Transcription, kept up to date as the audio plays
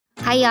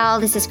Hi, y'all.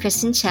 This is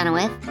Kristen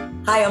Chenoweth.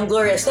 Hi, I'm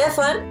Gloria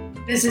Stefan.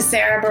 This is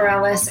Sarah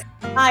Bareilles.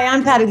 Hi,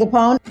 I'm Patty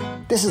Lapone.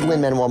 This is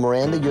Lin-Manuel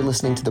Miranda. You're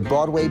listening to the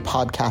Broadway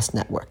Podcast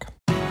Network.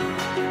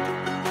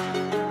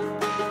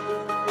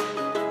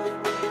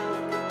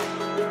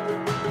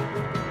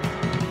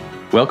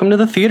 Welcome to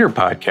the Theater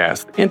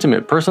Podcast,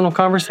 intimate personal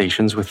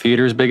conversations with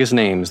theater's biggest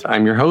names.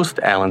 I'm your host,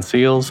 Alan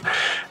Seals.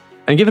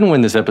 And given when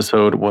this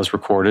episode was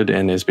recorded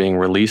and is being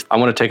released, I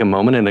want to take a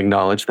moment and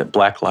acknowledge that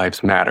Black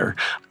Lives Matter.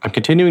 I'm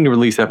continuing to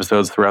release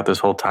episodes throughout this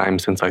whole time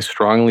since I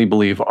strongly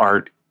believe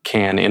art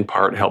can, in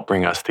part, help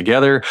bring us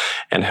together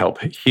and help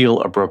heal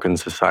a broken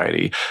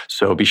society.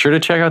 So be sure to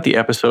check out the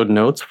episode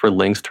notes for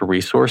links to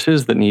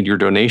resources that need your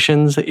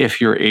donations if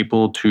you're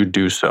able to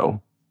do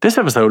so. This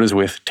episode is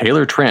with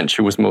Taylor Trensch,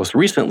 who was most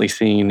recently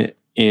seen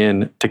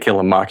in To Kill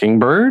a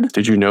Mockingbird.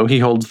 Did you know he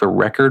holds the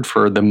record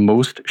for the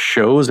most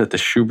shows at the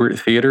Schubert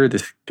Theater?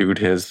 This dude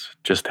has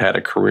just had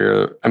a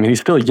career. I mean,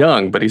 he's still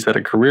young, but he's had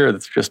a career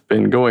that's just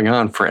been going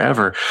on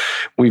forever.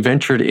 We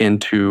ventured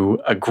into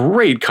a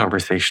great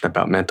conversation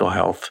about mental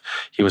health.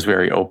 He was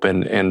very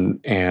open and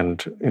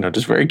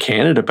just very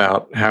candid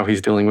about how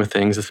he's dealing with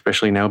things,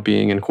 especially now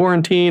being in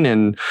quarantine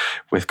and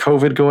with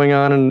COVID going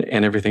on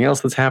and everything else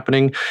that's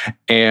happening.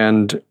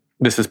 And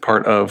this is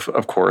part of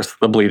course,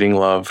 the Bleeding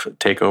Love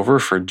takeover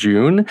for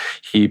June.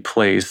 He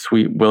plays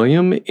Sweet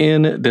William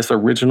in this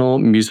original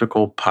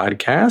musical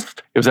podcast.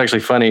 It was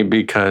actually funny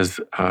because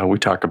we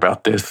talked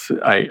about this.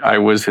 I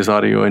was his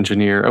audio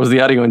engineer. I was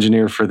the audio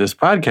engineer for this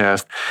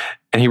podcast,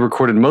 and he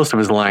recorded most of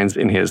his lines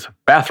in his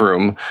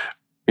bathroom,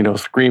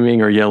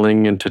 screaming or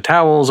yelling into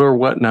towels or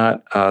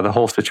whatnot. The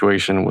whole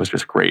situation was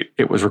just great.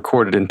 It was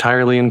recorded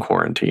entirely in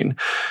quarantine.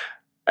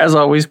 As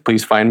always,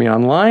 please find me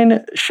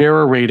online,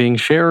 share a rating,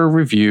 share a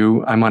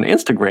review. I'm on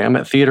Instagram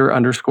at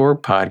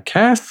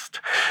theater_podcast.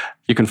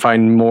 You can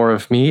find more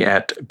of me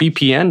at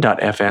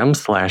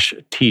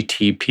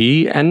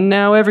bpn.fm/TTP. And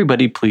now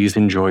everybody please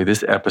enjoy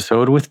this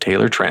episode with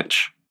Taylor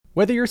Trensch.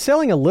 Whether you're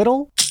selling a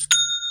little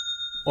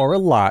or a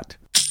lot,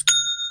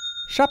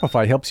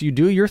 Shopify helps you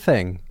do your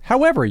thing,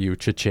 however you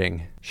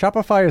cha-ching.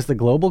 Shopify is the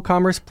global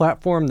commerce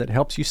platform that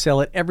helps you sell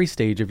at every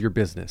stage of your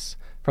business.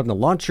 From the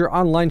launch your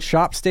online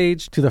shop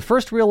stage to the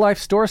first real-life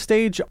store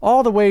stage,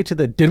 all the way to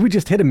the did we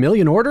just hit 1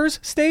 million orders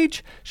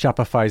stage,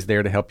 Shopify's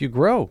there to help you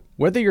grow.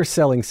 Whether you're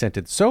selling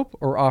scented soap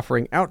or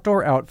offering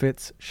outdoor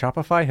outfits,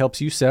 Shopify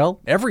helps you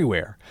sell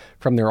everywhere.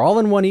 From their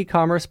all-in-one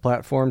e-commerce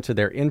platform to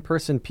their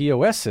in-person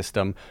POS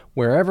system,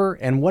 wherever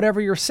and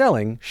whatever you're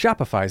selling,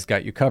 Shopify's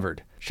got you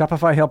covered.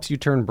 Shopify helps you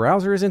turn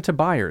browsers into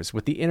buyers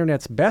with the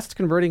internet's best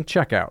converting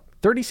checkout,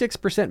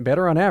 36%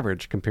 better on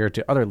average compared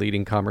to other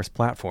leading commerce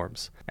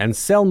platforms. And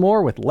sell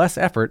more with less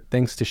effort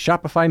thanks to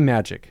Shopify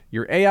Magic,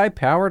 your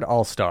AI-powered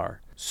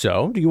all-star.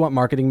 So, do you want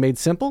marketing made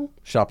simple?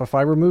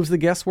 Shopify removes the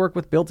guesswork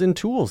with built-in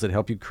tools that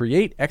help you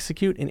create,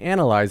 execute, and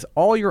analyze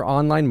all your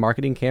online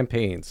marketing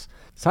campaigns.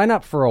 Sign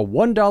up for a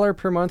 $1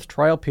 per month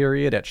trial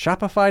period at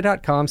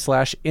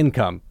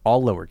shopify.com/income,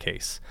 all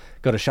lowercase.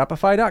 Go to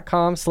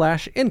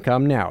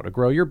shopify.com/income now to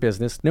grow your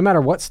business no matter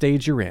what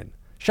stage you're in.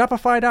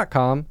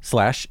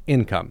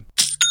 Shopify.com/income.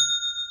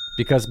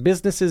 Because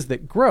businesses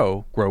that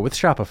grow with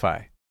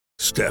Shopify.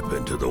 Step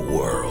into the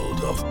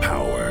world of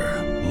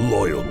power,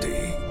 loyalty,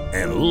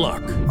 and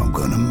luck. I'm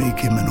gonna make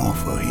him an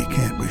offer he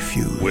can't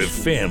refuse. With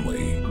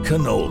family,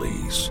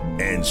 cannolis,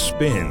 and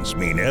spins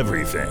mean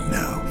everything.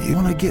 Now, you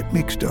wanna get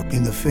mixed up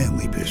in the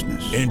family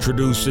business.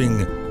 Introducing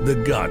The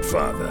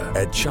Godfather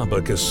at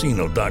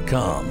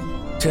ChumbaCasino.com.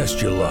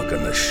 Test your luck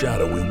in the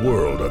shadowy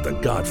world of The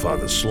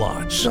Godfather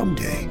slot.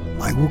 Someday,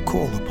 I will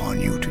call upon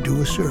you to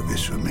do a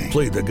service for me.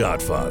 Play The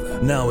Godfather,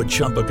 now at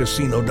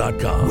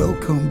ChumbaCasino.com.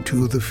 Welcome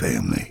to the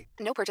family.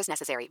 No purchase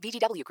necessary.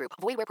 VGW Group.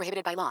 Void where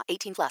prohibited by law.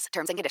 18+.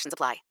 Terms and conditions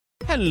apply.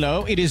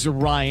 Hello, it is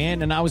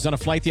Ryan, and I was on a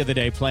flight the other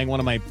day playing one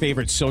of my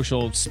favorite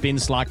social spin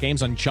slot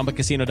games on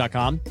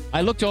ChumbaCasino.com.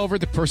 I looked over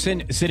at the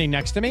person sitting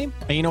next to me,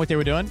 and you know what they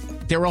were doing?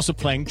 They were also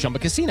playing Chumba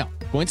Casino.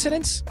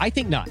 Coincidence? I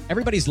think not.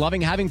 Everybody's loving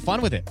having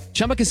fun with it.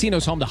 Chumba Casino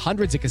is home to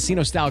hundreds of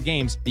casino-style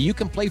games that you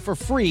can play for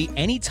free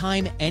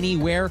anytime,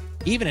 anywhere,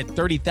 even at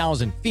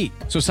 30,000 feet.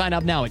 So sign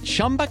up now at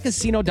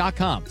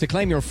ChumbaCasino.com to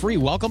claim your free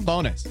welcome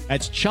bonus.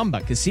 That's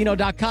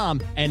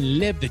ChumbaCasino.com and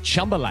live the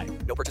Chumba life.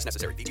 No purchase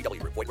necessary. VGW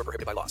Group. Void where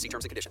prohibited by law. See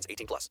terms and conditions.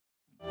 18+.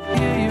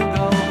 Here you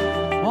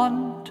go.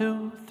 1,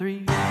 2,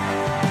 3.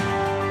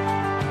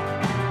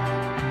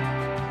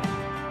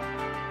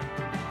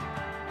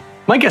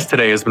 My guest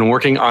today has been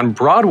working on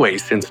Broadway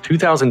since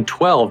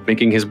 2012,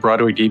 making his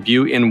Broadway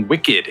debut in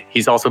Wicked.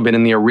 He's also been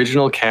in the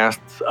original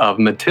casts of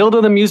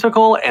Matilda the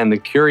Musical and The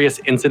Curious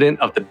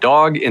Incident of the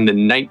Dog in the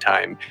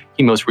Nighttime.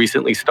 He most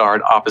recently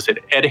starred opposite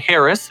Ed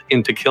Harris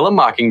in To Kill a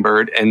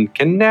Mockingbird and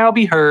can now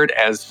be heard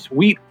as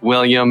Sweet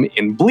William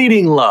in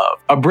Bleeding Love,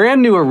 a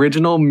brand new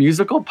original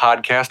musical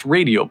podcast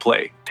radio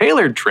play.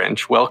 Taylor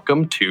Trensch,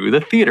 welcome to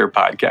the Theater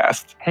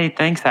Podcast. Hey,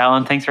 thanks,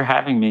 Alan. Thanks for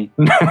having me.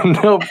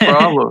 No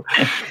problem.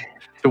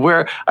 So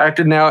I have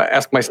to now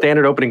ask my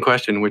standard opening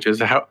question, which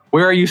is,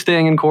 where are you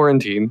staying in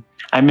quarantine?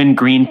 I'm in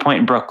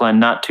Greenpoint, Brooklyn,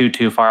 not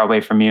too far away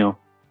from you.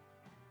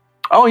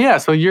 Oh yeah,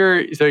 so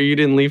you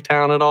didn't leave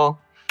town at all?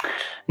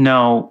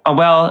 No.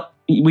 Well,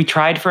 we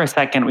tried for a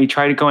second. We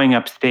tried going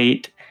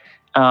upstate,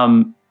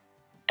 and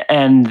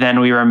then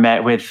we were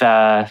met with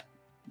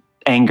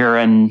anger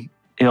and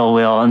ill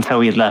will, and so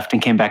we left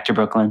and came back to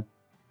Brooklyn.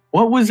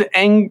 What was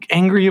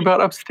angry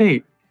about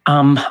upstate?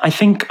 I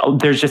think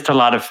there's just a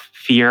lot of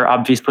fear,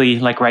 obviously,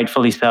 like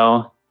rightfully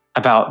so,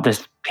 about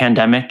this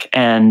pandemic,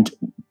 and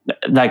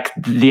like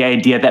the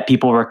idea that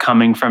people were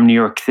coming from New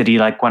York City,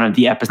 like one of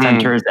the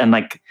epicenters, and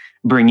like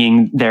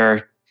bringing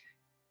their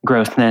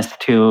grossness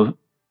to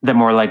the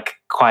more like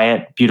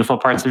quiet, beautiful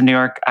parts of New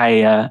York.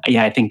 I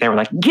think they were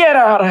like, get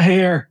out of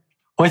here.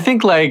 Well, I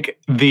think like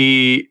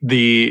the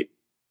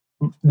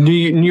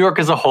New York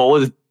as a whole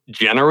is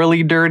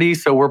generally dirty,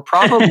 so we're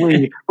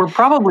probably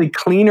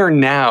cleaner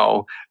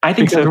now. I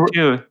think so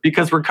too,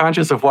 because we're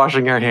conscious of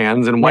washing our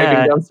hands and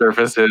wiping down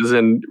surfaces,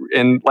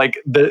 and like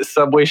the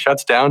subway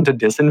shuts down to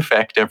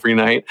disinfect every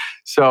night.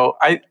 So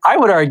I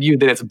would argue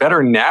that it's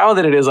better now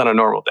than it is on a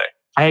normal day.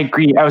 I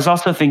agree. I was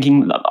also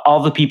thinking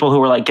all the people who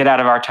were like, get out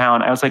of our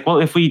town. I was like, well,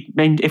 if we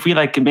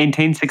like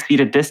maintain 6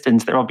 feet of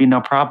distance, there will be no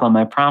problem.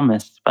 I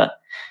promise. But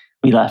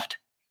we left.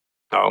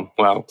 Oh,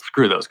 well,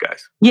 screw those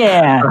guys.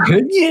 Yeah.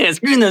 Yeah,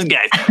 screw those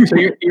guys. So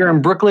you're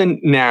in Brooklyn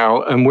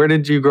now, and where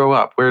did you grow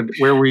up? Where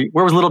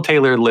was little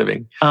Taylor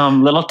living?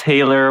 Little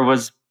Taylor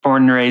was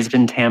born and raised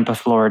in Tampa,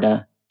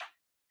 Florida.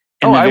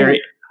 Go on.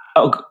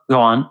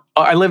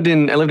 Oh, I lived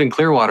in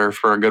Clearwater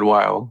for a good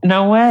while.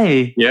 No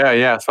way.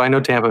 Yeah. So I know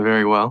Tampa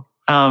very well.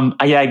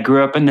 I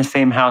grew up in the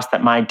same house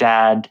that my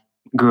dad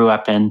grew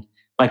up in.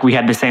 Like we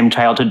had the same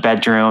childhood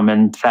bedroom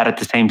and sat at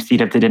the same seat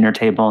at the dinner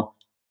table.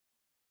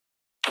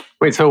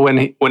 Wait, so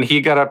when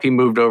he got up, he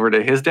moved over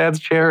to his dad's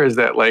chair? Is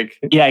that like...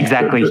 Yeah,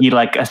 exactly. He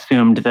like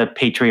assumed the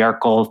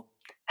patriarchal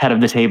head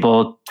of the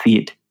table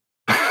seat.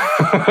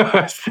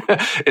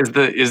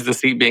 Is the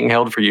seat being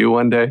held for you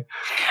one day?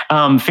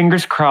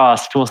 Fingers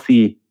crossed. We'll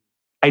see.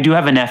 I do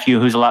have a nephew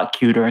who's a lot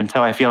cuter, and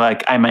so I feel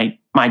like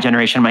my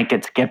generation might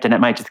get skipped, and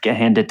it might just get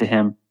handed to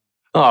him.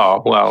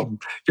 Oh, well,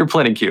 you're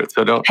plenty cute,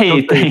 so don't...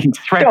 Hey, thanks.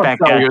 Right back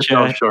at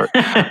yourself short.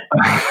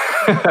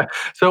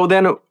 So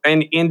then,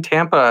 in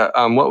Tampa,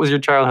 what was your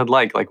childhood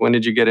like? Like, when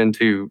did you get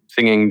into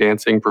singing,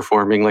 dancing,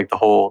 performing, like the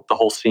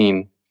whole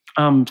scene?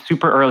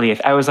 Super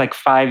early. I was like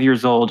 5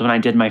 years old when I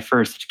did my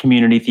first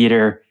community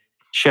theater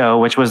show,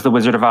 which was The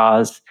Wizard of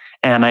Oz,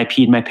 and I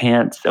peed my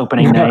pants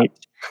opening night.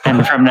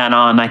 And from then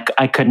on,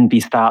 I couldn't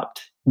be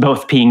stopped,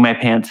 both peeing my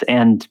pants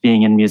and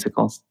being in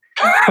musicals.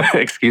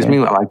 Excuse me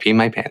while I pee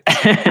my pants.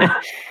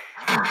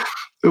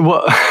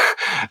 Well,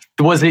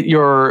 was it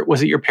your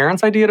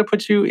parents' idea to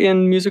put you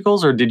in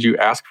musicals, or did you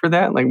ask for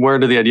that? Like, where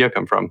did the idea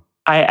come from?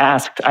 I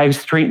asked.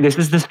 This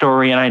is the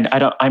story, and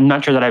I'm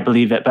not sure that I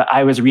believe it, but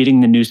I was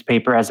reading the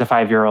newspaper as a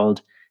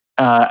 5-year-old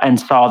and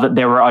saw that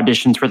there were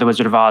auditions for The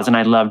Wizard of Oz, and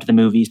I loved the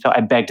movie, so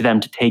I begged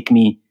them to take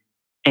me.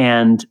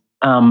 And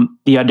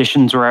the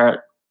auditions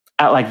were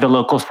at like the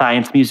local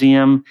science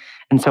museum,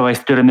 and so I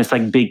stood in this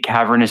like big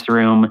cavernous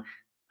room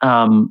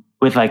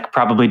with like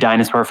probably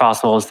dinosaur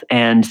fossils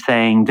and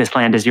saying, "This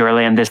land is your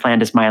land, this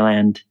land is my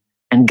land,"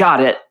 and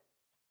got it.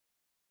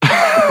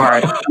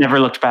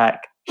 Never looked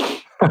back.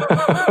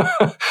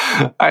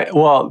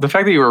 Well, the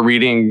fact that you were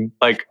reading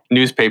like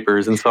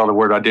newspapers and saw the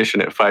word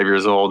audition at 5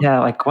 years old. Yeah,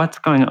 like what's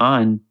going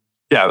on?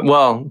 Yeah,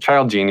 well,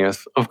 child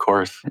genius, of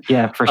course.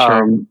 Yeah, for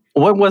sure.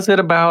 What was it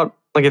about,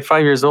 like at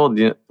 5 years old,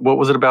 what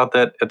was it about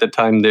that at the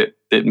time that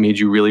made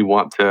you really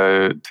want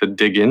to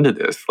dig into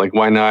this? Like,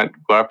 why not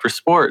go out for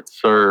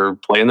sports or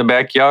play in the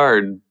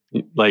backyard?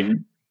 Like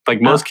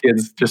most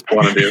kids just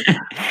want to do.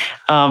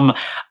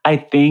 I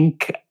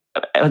think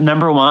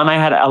number one, I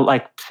had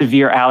like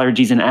severe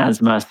allergies and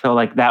asthma, so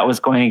like that was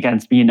going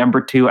against me.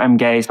 Number two, I'm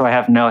gay, so I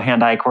have no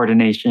hand-eye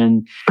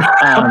coordination.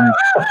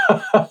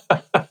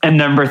 And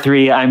number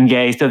three, I'm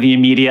gay, so the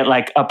immediate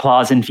like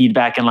applause and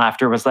feedback and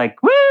laughter was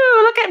like, "Woo!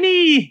 Look at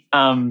me!"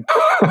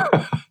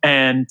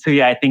 And so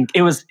yeah, I think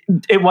it was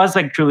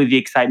like truly the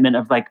excitement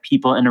of like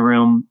people in a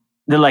room,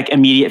 the like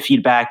immediate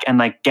feedback and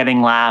like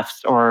getting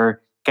laughs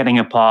or getting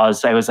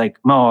applause. I was like,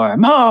 more.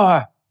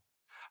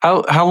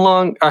 How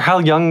long or how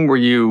young were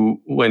you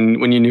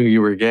when you knew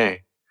you were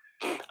gay?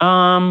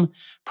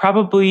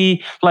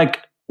 Probably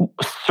like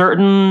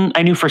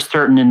I knew for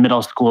certain in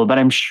middle school, but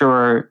I'm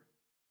sure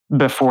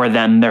before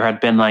then there had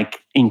been like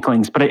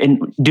inklings. But in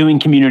doing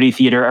community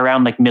theater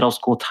around like middle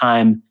school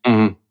time,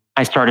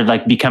 I started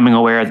like becoming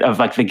aware of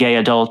like the gay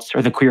adults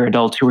or the queer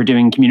adults who were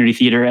doing community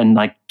theater and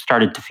like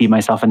started to see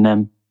myself in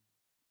them.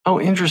 Oh,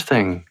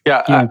 interesting.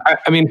 Yeah.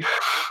 I mean,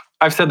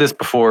 I've said this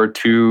before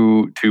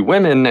to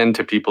women and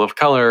to people of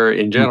color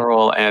in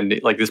general, and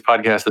like this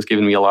podcast has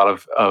given me a lot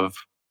of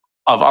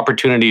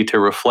opportunity to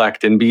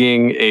reflect. And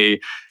being a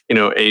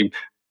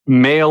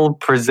male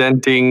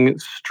presenting,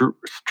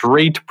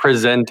 straight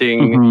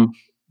presenting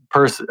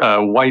person,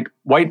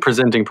 white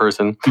presenting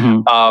person,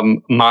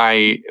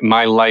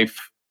 my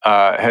life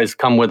has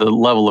come with a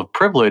level of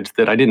privilege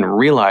that I didn't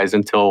realize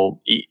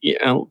until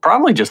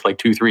probably just like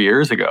 2-3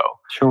 years ago.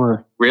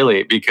 Sure,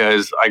 really,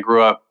 because I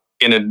grew up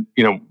in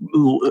a,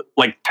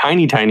 like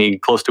tiny,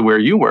 close to where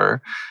you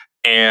were,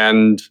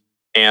 and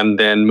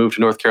then moved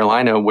to North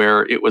Carolina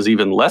where it was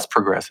even less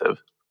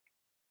progressive.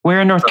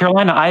 Where in North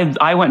Carolina?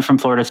 I went from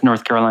Florida to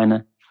North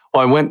Carolina.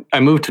 Well, I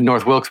moved to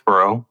North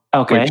Wilkesboro,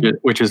 okay,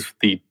 which is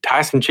the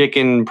Tyson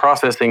chicken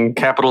processing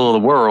capital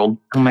of the world.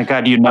 Oh my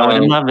God, you know it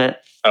and love it.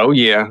 Oh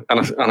yeah,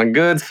 on a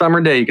good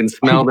summer day, you can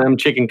smell them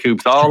chicken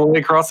coops all the way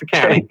across the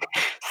county.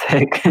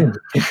 Sick.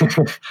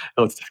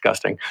 Oh, it's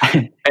disgusting.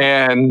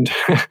 And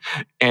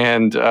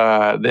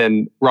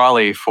then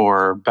Raleigh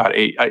for about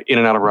in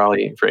and out of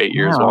Raleigh for 8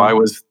 years. Wow.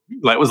 Well,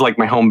 that was like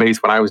my home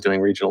base when I was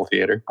doing regional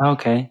theater.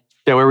 Okay.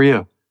 Yeah, where were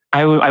you?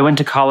 I went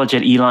to college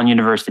at Elon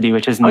University,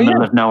 which is in the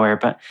middle of nowhere.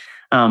 But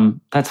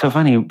that's so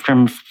funny,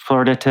 from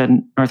Florida to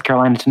North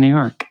Carolina to New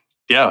York.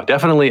 Yeah,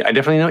 definitely. I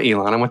definitely know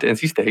Elon. I went to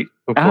NC State.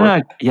 Of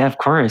course. Yeah, of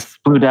course.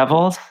 Blue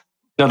Devils?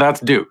 No,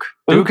 that's Duke.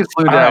 Duke is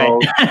Blue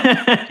Devils.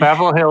 Right.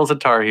 Chapel Hill's the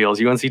Tar Heels.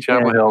 UNC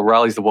Chapel Hill.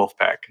 Raleigh's the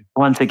Wolfpack.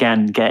 Once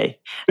again, gay.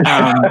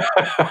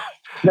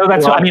 No,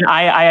 that's what I mean.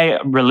 I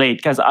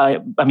relate because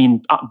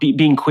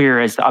being queer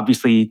is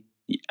obviously,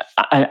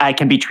 I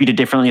can be treated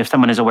differently if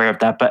someone is aware of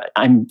that, but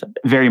I'm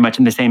very much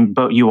in the same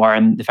boat you are,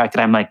 and the fact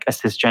that I'm like a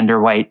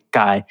cisgender white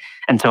guy,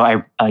 and so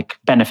I like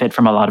benefit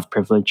from a lot of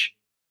privilege.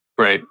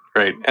 Right.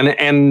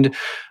 And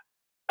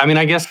I mean,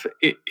 I guess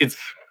it's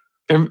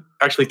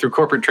actually through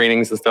corporate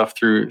trainings and stuff,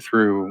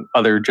 through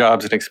other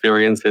jobs and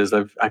experiences.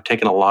 I've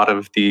taken a lot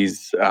of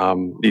these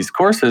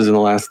courses in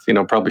the last,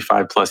 probably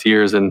 5+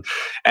 years, and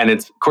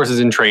it's courses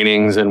and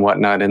trainings and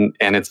whatnot. And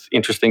it's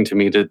interesting to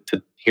me to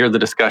hear the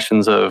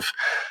discussions of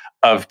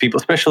people,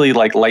 especially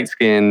like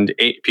light-skinned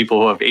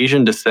people of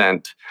Asian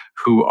descent,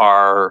 who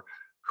are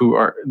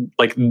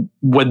like,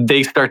 when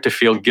they start to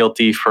feel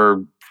guilty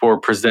for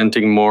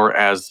presenting more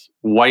as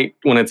white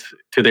when it's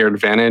to their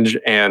advantage,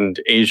 and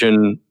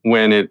Asian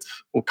when it's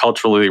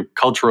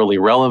culturally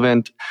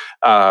relevant.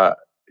 So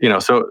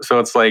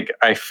it's like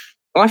I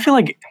feel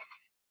like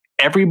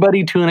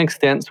everybody, to an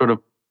extent, sort of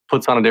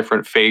puts on a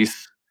different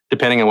face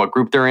depending on what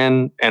group they're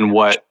in and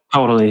what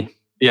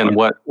and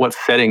what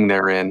setting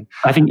they're in.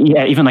 I think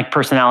even like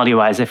personality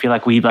wise, I feel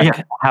like we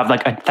have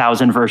like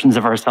 1,000 versions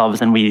of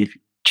ourselves, and we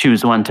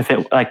choose one to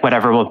fit like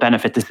whatever will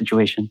benefit the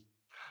situation.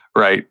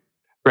 Right.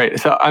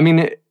 So, I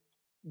mean,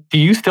 do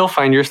you still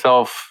find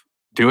yourself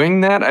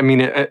doing that? I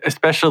mean,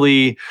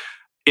 especially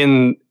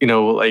in,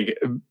 like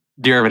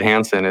Dear Evan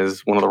Hansen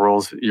is one of the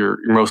roles you're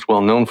most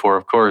well known for,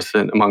 of course,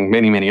 and among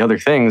many, many other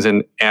things.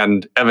 And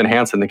Evan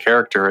Hansen, the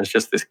character, is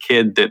just this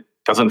kid that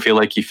doesn't feel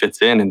like he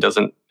fits in and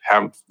doesn't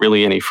have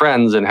really any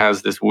friends, and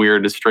has this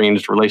weird,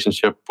 estranged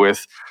relationship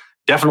with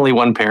definitely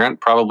one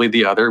parent, probably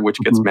the other, which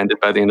gets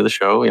mended by the end of the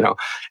show,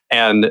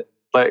 And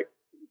like,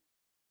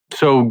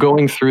 so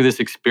going through this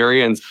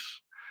experience,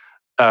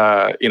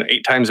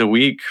 8 times a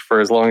week for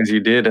as long as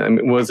you did, I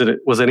mean, was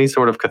any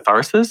sort of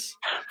catharsis?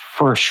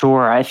 For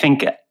sure. I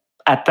think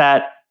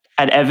at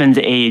Evan's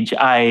age,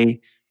 I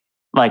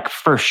like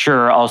for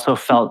sure also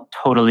felt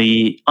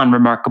totally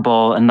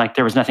unremarkable, and like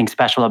there was nothing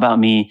special about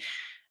me.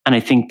 And I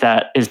think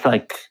that is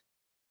like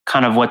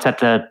kind of what's at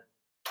the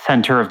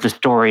center of the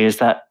story, is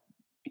that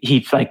he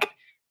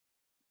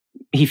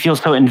feels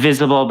so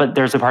invisible, but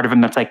there's a part of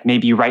him that's like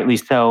maybe rightly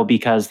so,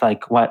 because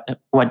like what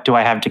do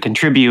I have to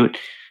contribute?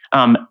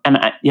 I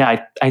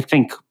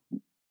think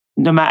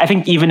I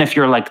think even if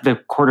you're like the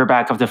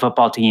quarterback of the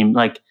football team,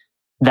 like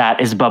that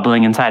is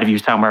bubbling inside of you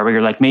somewhere, where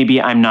you're like, maybe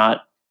I'm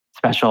not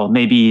special.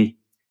 Maybe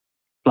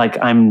like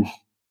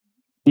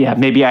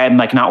maybe I'm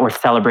like not worth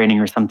celebrating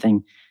or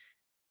something.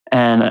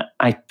 And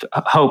I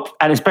hope,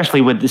 and especially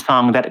with the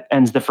song that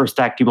ends the first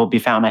act, You Will Be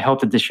Found, I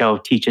hope that the show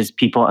teaches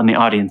people in the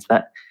audience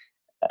that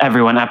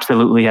everyone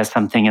absolutely has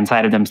something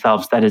inside of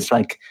themselves that is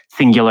like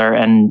singular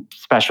and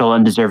special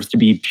and deserves to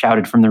be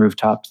shouted from the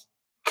rooftops.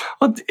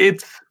 Well,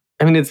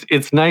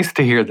 it's nice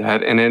to hear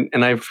that,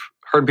 and I've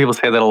heard people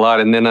say that a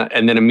lot, and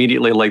then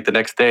immediately, like the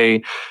next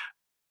day,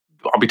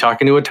 I'll be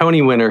talking to a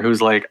Tony winner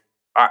who's like,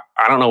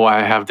 I don't know why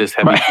I have this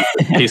heavy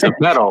piece of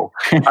metal.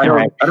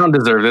 I don't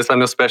deserve this. I'm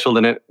no special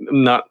than it,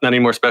 not any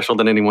more special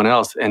than anyone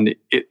else. And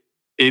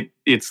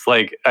it's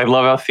like, I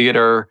love how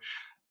theater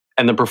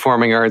and the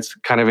performing arts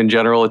kind of in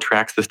general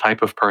attracts this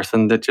type of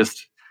person that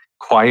just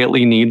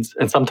quietly needs,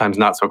 and sometimes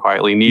not so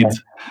quietly, needs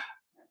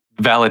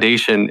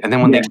validation. And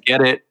then when they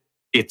get it,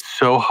 it's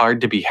so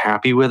hard to be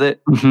happy with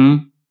it.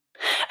 Mm-hmm.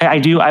 I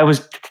do. I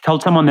was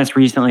told someone this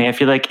recently. I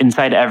feel like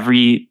inside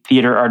every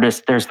theater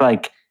artist, there's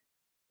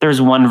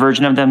one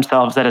version of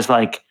themselves that is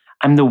like,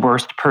 I'm the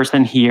worst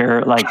person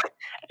here. Like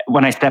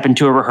when I step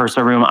into a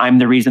rehearsal room, I'm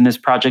the reason this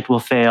project will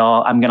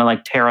fail. I'm going to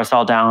like tear us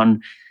all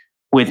down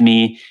with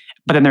me.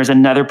 But then there's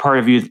another part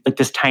of you, like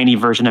this tiny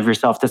version of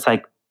yourself that's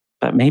like,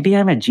 but maybe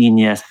I'm a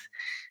genius.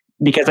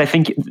 Because I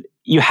think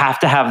you have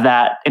to have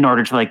that in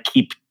order to like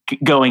keep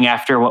going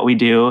after what we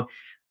do.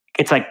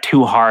 It's like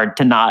too hard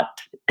to not.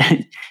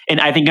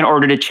 And I think in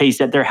order to chase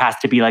it, there has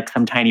to be like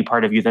some tiny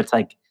part of you that's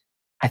like,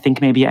 I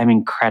think maybe I'm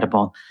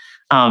incredible.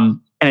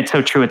 And it's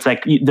so true. It's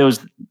like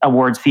those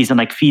award season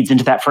like feeds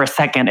into that for a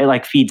second. It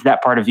like feeds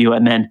that part of you,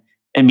 and then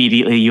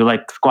immediately you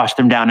like squash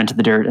them down into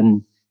the dirt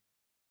and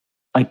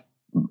like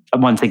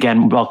once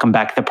again welcome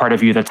back the part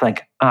of you that's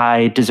like,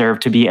 I deserve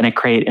to be in a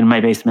crate in my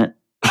basement.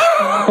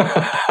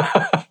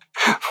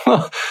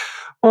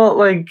 well,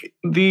 like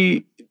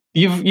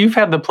you've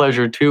had the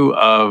pleasure too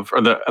of,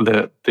 or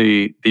the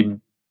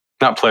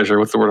not pleasure,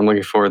 what's the word I'm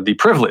looking for? The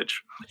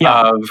privilege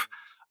of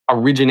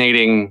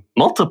originating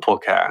multiple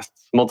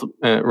casts,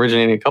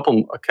 originating a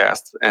couple of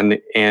casts, and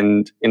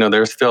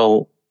there's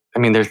still,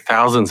 there's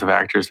thousands of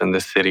actors in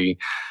this city,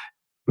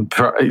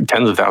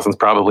 tens of thousands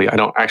probably. I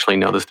don't actually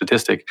know the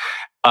statistic,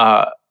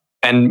 and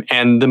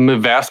the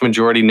vast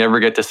majority never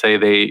get to say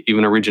they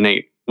even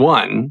originate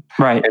one,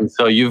 right? And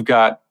so you've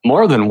got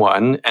more than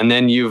one, and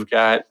then you've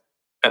got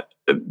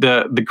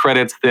the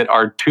credits that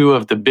are two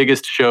of the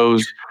biggest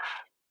shows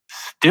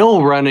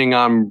still running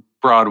on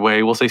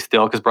Broadway. We'll say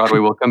still because Broadway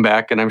will come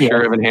back, and I'm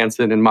sure Evan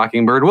Hansen and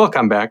Mockingbird will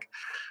come back.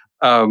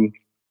 And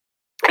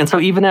so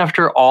even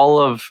after all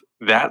of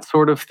that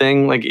sort of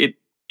thing, like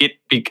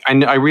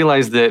I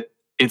realize that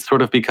it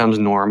sort of becomes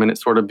norm and it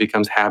sort of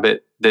becomes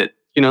habit that,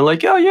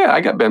 like, oh yeah,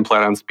 I got Ben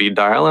Platt on speed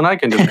dial and I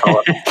can just call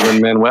up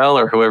Lin-Manuel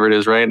or whoever it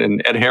is, right?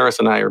 And Ed Harris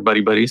and I are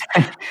buddies.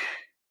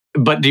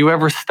 But do you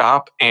ever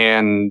stop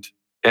and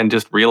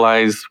just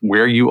realize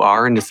where you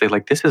are and just say,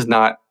 like, this is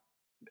not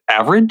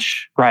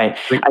average? Right.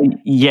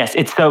 Yes.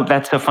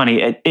 That's so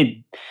funny.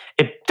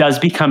 It does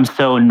become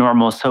so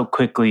normal so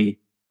quickly.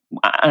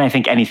 And I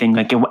think anything,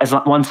 like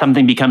once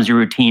something becomes your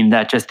routine,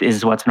 that just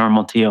is what's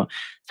normal to you.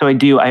 So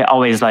I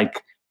always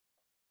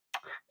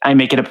I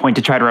make it a point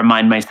to try to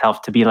remind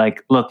myself to be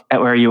like, look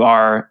at where you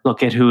are,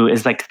 look at who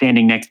is like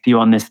standing next to you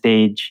on this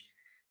stage.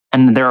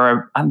 And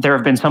there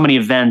have been so many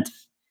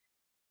events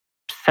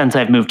since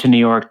I've moved to New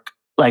York,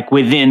 like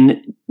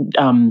within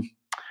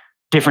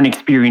different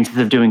experiences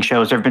of doing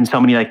shows. There have been so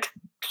many like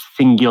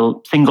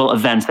single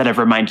events that have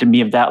reminded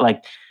me of that.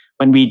 Like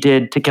when we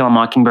did To Kill a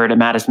Mockingbird at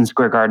Madison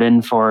Square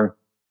Garden for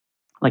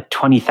like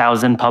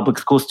 20,000 public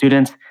school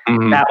students.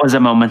 Mm-hmm. That was a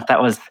moment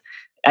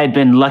I'd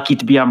been lucky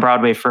to be on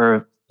Broadway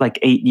for like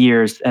 8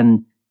 years.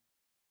 And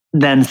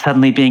then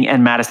suddenly being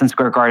in Madison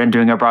Square Garden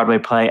doing a Broadway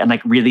play and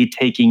like really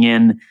taking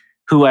in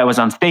who I was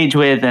on stage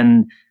with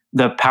and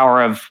the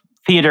power of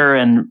theater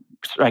and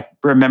like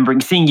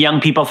seeing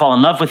young people fall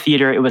in love with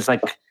theater. It was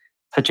like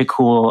such a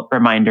cool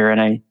reminder. And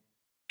I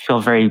feel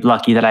very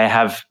lucky that I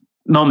have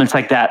moments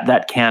like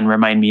that can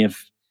remind me of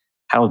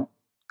how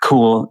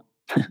cool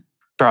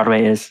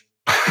Broadway is.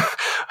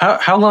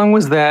 How long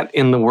was that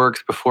in the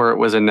works before it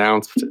was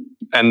announced?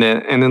 And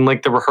then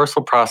like the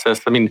rehearsal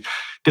process, did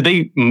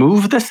they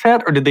move the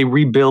set or did they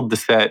rebuild the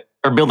set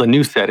or build a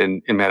new set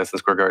in Madison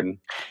Square Garden?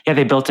 Yeah,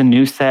 they built a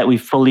new set. We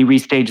fully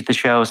restaged the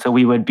show. So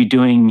we would be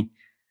doing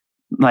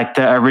like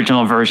the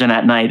original version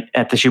at night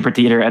at the Schubert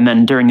Theater. And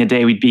then during the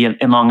day, we'd be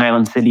in Long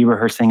Island City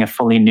rehearsing a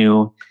fully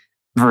new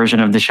version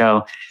of the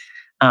show,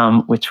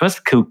 which was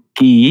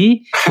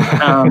kooky.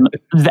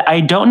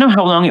 I don't know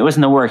how long it was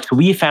in the works.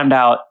 We found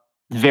out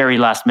very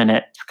last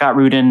minute. Scott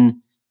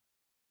Rudin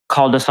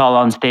called us all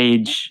on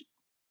stage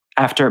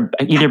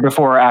either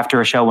before or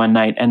after a show one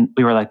night. And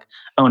we were like,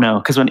 oh no.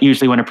 Because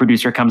usually when a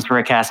producer comes for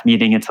a cast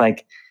meeting, it's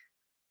like,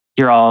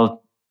 you're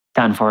all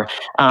done for.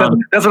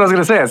 That's what I was going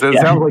to say. So it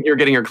sounds like you're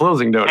getting your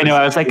closing notice. I know.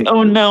 I was like,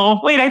 oh no,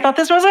 wait, I thought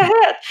this was a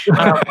hit.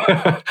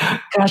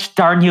 Gosh,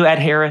 darn you, Ed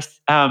Harris.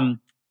 But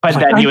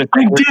then he was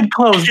like, I did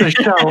close the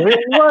show. It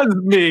was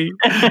me.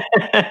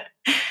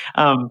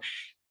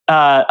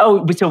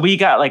 So we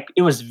got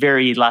it was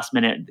very last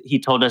minute. He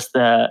told us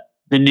the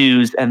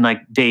news and like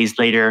days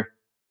later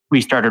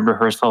we started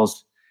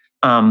rehearsals.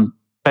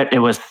 But it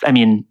was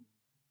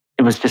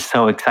just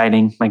so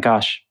exciting. My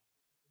gosh.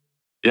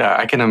 Yeah,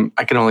 I can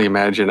only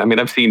imagine.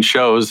 I've seen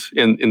shows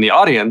in the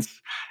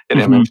audience at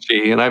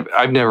MSG, and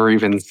I've never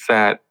even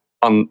sat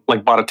on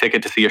bought a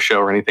ticket to see a show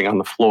or anything on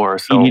the floor.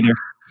 So, me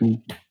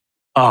neither.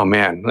 Oh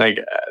man,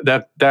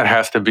 that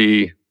has to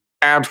be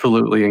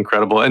absolutely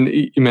incredible. And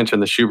you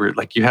mentioned the Schubert,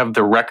 you have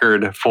the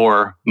record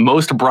for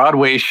most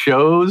Broadway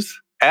shows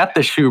at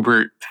the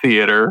Schubert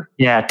Theater.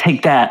 Yeah,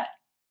 take that.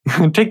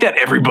 Take that,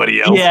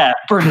 everybody else. Yeah,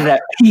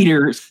 Bernadette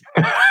Peters.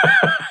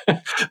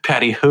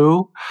 Patty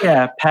who?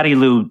 Yeah, Patty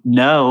Lou.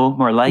 No,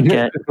 more like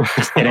it.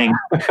 Just kidding.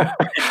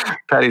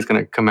 Patty's going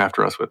to come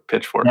after us with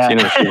pitchforks. Yeah. You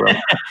know she will.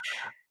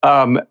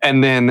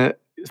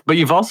 But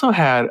you've also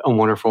had a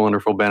wonderful,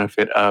 wonderful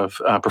benefit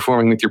of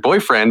performing with your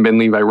boyfriend, Ben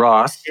Levi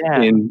Ross,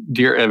 in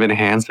Dear Evan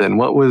Hansen.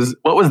 What was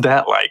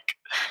that like?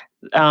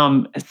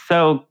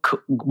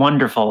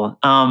 Wonderful.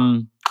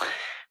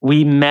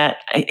 We met.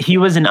 He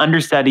was an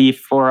understudy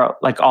for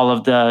all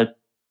of the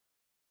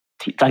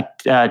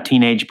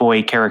teenage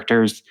boy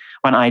characters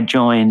when I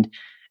joined,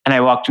 and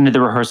I walked into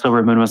the rehearsal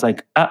room and was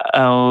like,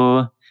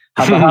 "Uh-oh,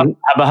 hubba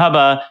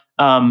hubba."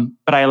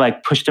 But I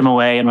pushed him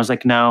away and was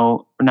like,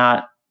 "No, we're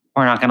not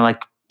gonna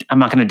I'm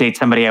not gonna date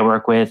somebody I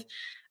work with."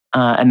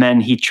 And then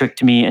he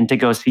tricked me into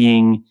go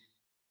seeing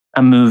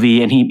a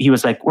movie, and he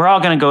was like, "We're all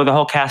gonna go. The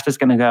whole cast is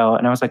gonna go."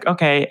 And I was like,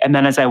 "Okay." And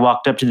then as I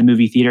walked up to the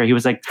movie theater, he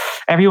was like,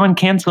 "Everyone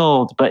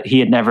canceled," but he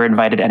had never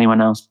invited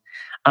anyone else.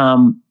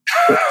 Our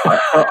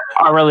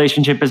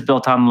relationship is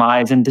built on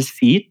lies and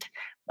deceit.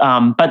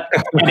 But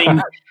I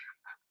think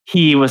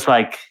he was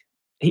like,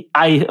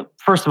 I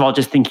first of all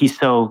just think he's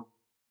so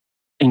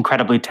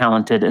incredibly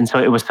talented, and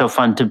so it was so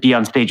fun to be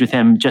on stage with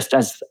him, just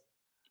as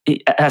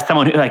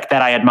someone who like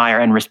that I admire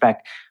and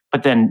respect.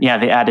 But then, yeah,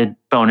 the added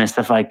bonus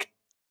of like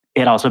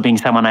it also being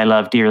someone I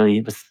love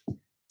dearly was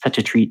such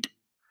a treat.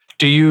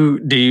 Do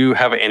you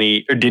have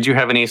any, or did you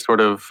have any sort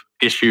of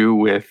issue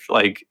with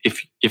like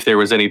if there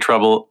was any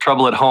trouble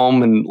at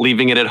home and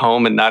leaving it at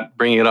home and not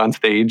bringing it on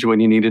stage when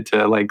you needed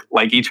to like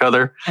each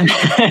other?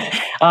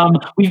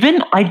 We've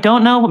been, I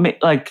don't know,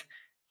 like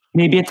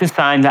maybe it's a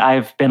sign that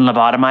I've been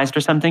lobotomized or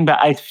something, but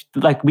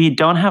we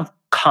don't have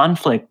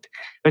conflict.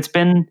 It's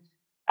been,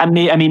 I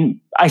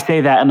mean, I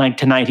say that and like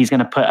tonight he's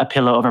going to put a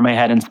pillow over my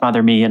head and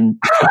smother me and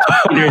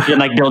there's been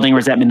like building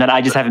resentment that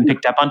I just haven't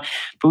picked up on.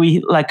 But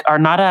we like are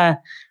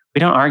not we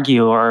don't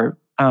argue or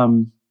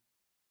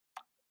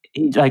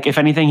like if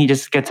anything, he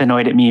just gets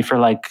annoyed at me for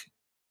like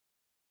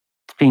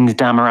things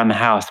dumb around the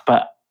house.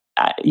 But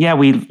yeah,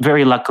 we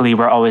very luckily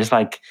we're always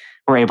like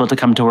we're able to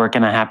come to work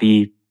in a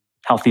happy,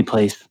 healthy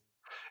place.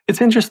 It's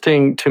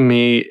interesting to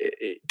me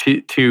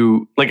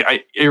to like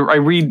I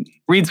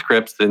read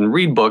scripts and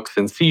read books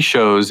and see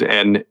shows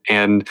and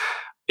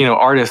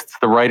artists,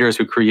 the writers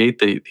who create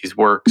these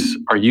works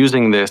are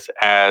using this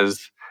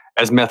as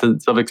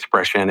methods of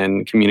expression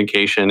and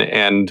communication.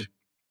 And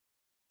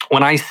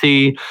when I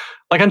see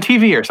like on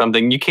TV or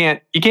something, you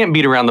can't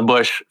beat around the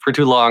bush for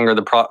too long, or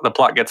the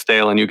plot gets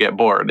stale and you get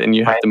bored and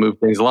you have to move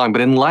things along.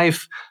 But in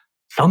life,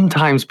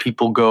 sometimes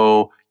people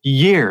go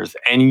years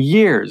and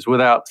years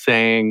without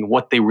saying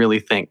what they really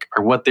think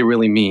or what they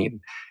really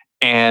mean.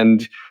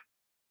 And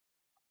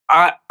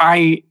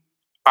I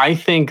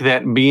think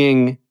that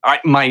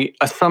my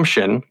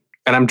assumption,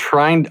 and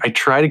I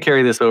try to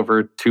carry this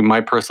over to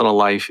my personal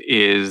life,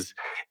 is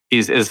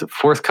as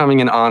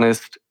forthcoming and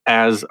honest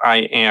as I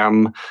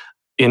am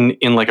in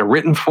like a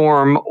written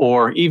form,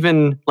 or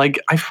even like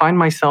I find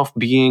myself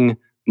being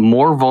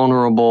more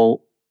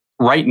vulnerable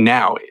right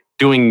now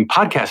doing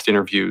podcast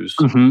interviews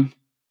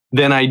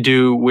than I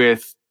do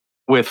with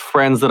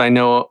friends that I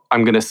know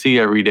I'm going to see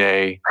every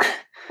day.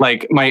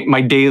 Like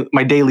my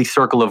daily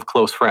circle of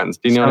close friends.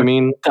 Do you know what I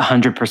mean?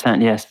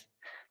 100%, yes.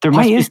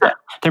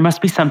 There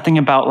must be something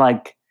about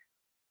like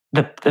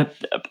the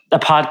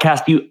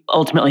podcast. You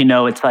ultimately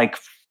know it's like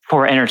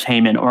for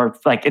entertainment, or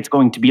like it's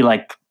going to be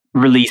like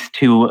released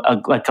to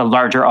a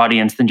larger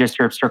audience than just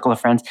your circle of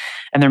friends.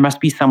 And there must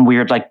be some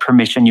weird like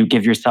permission you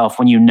give yourself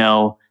when you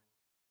know,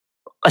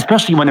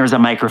 especially when there's a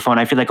microphone.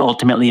 I feel like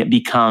ultimately it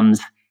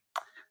becomes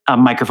a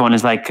microphone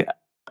is like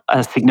a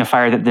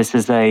signifier that this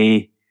is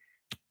a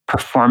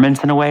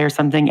performance in a way or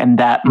something, and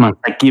that must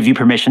like give you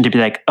permission to be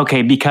like,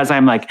 okay, because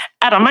I'm like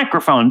at a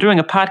microphone doing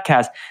a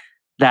podcast,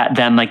 that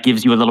then like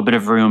gives you a little bit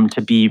of room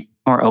to be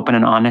more open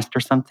and honest or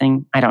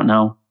something. I don't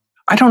know,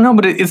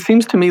 but it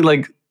seems to me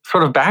like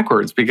sort of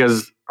backwards,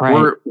 because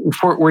we're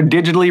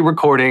digitally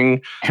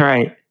recording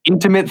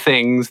intimate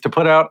things to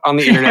put out on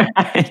the internet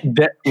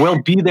that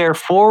will be there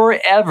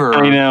forever.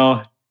 I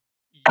know.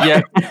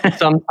 Yet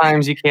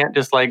sometimes you can't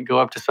just like go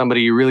up to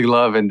somebody you really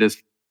love and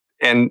just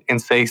and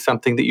say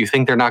something that you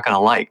think they're not going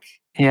to like.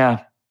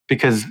 Yeah,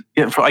 because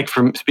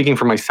from speaking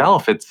for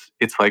myself,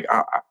 it's like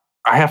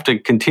I have to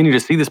continue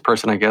to see this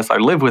person. I guess I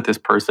live with this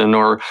person,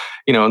 or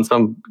in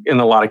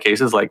a lot of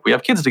cases, like we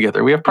have kids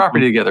together, we have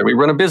property together, we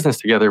run a business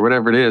together,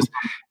 whatever it is.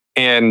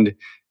 And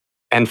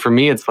for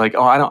me, it's like,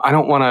 I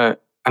don't want to.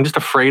 I'm just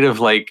afraid of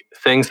like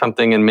saying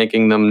something and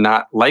making them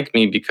not like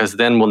me, because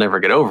then we'll never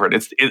get over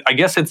it. I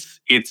guess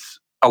it's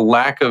a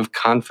lack of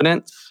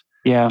confidence.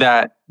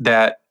 Yeah.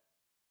 That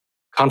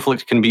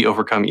conflict can be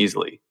overcome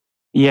easily.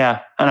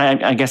 Yeah.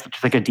 And I guess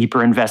it's like a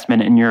deeper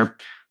investment in your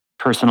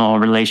personal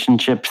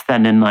relationships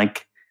than in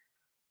like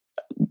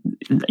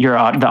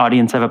the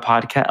audience of a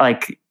podcast.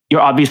 Like you're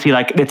obviously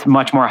like, it's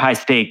much more high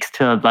stakes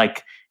to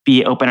like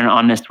be open and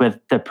honest with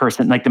the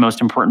person, like the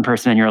most important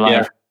person in your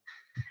life,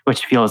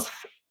 which feels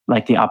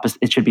like the opposite.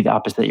 It should be the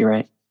opposite. You're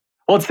right.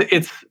 Well,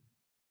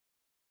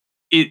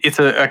 it's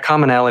a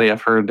commonality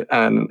I've heard,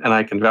 and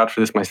I can vouch for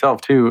this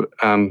myself too,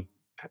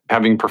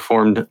 having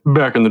performed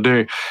back in the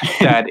day,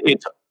 that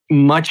it's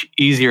much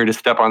easier to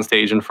step on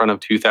stage in front of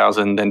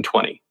 2,000 than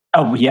 20.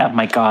 Oh yeah,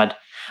 my God.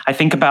 I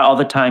think about all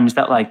the times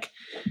that like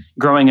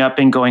growing up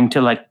and going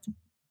to like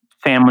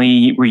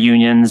family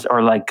reunions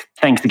or like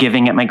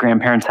Thanksgiving at my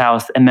grandparents'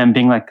 house, and then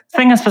being like,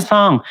 sing us a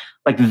song.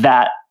 Like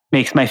that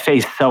makes my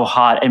face so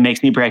hot. It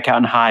makes me break out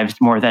in hives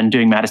more than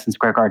doing Madison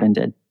Square Garden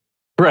did.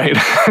 Right.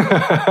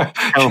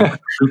 So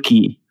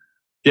spooky.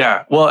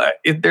 Yeah. Well,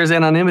 there's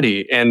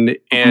anonymity. And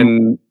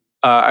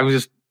I was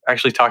just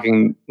actually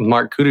talking with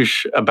Mark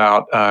Kudish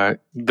about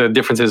the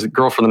differences,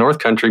 Girl from the North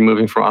Country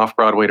moving from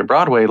off-Broadway to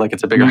Broadway, like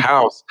it's a bigger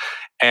house.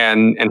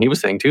 And he was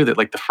saying too that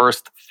like the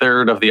first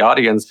third of the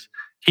audience,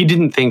 he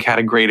didn't think had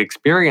a great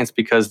experience,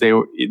 because they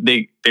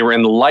were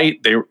in the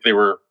light. They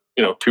were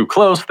too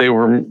close. They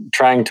were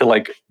trying to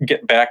like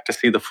get back to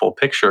see the full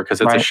picture,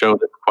 because it's a show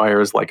that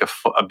requires like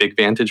a big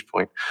vantage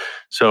point.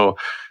 So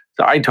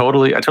So I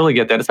totally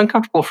get that. It's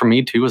uncomfortable for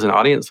me too as an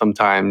audience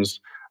sometimes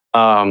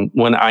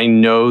when I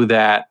know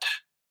that.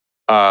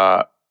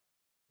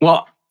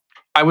 Well,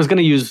 I was going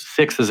to use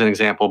Six as an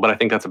example, but I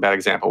think that's a bad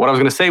example. What I was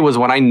going to say was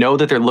when I know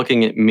that they're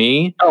looking at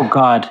me. Oh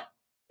God.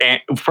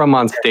 From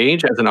on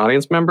stage as an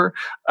audience member,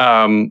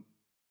 but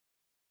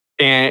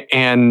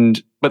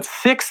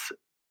Six.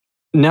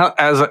 Now,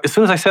 as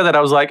soon as I said that,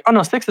 I was like, "Oh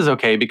no, Six is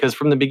okay," because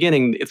from the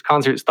beginning, it's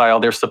concert style.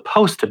 They're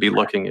supposed to be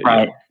looking at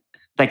you,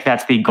 like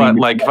that's the agreement.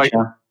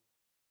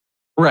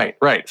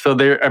 Right. So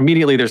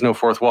there's no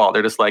fourth wall.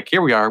 They're just like,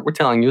 "Here we are. We're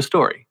telling you a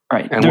story."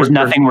 Right. And there's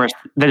nothing worse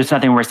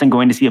than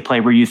going to see a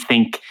play where you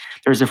think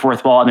there's a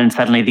fourth wall, and then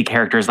suddenly the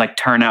characters like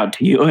turn out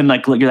to you, and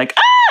like you're like,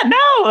 no,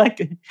 like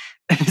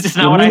this is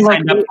not what I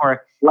signed up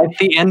for. Like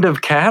the end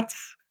of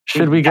Cats.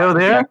 Should we go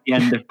there? Like the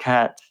end of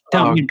Cats.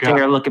 Don't you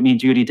dare look at me,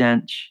 Judi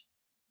Dench.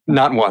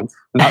 Not once,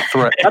 not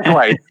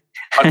twice,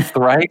 but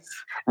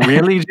thrice.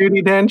 Really,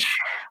 Judi Dench?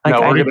 Like,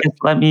 no,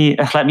 just let me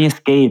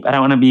escape. I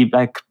don't want to be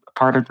like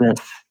part of this.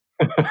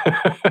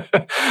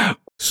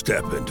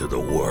 Step into the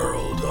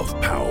world of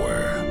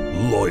power,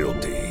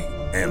 loyalty,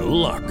 and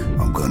luck.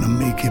 I'm gonna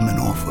make him an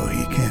offer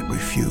he can't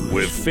refuse.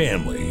 With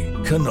family,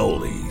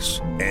 cannolis,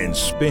 and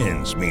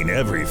spins mean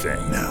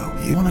everything. Now,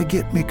 you wanna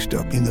get mixed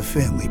up in the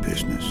family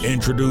business.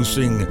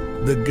 Introducing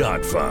The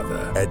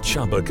Godfather at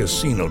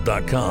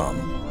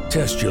ChumbaCasino.com.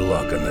 Test your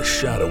luck in the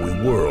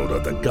shadowy world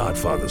of The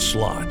Godfather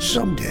slot.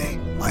 Someday,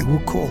 I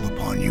will call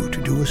upon you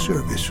to do a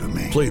service for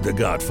me. Play The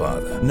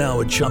Godfather now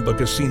at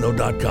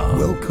ChumbaCasino.com.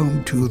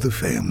 Welcome to the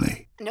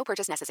family. No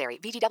purchase necessary.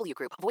 VGW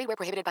Group. Void where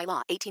prohibited by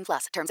law. 18+.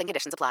 Terms and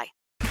conditions apply.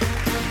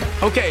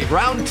 Okay,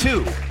 round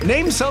two.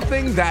 Name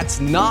something that's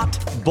not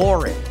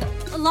boring.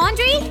 A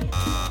laundry?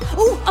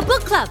 Ooh, a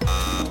book club.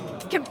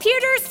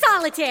 Computer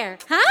solitaire,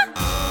 huh?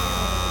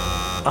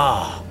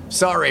 Ah,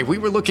 sorry. We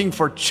were looking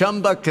for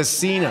Chumba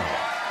Casino.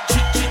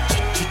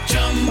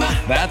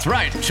 That's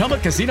right.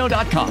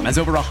 ChumbaCasino.com has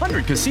over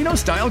 100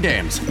 casino-style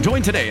games.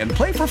 Join today and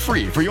play for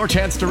free for your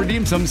chance to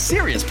redeem some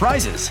serious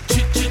prizes.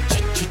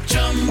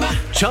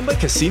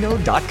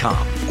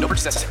 ChumbaCasino.com. No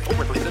purchase necessary. Void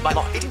where prohibited by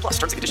law. 18+.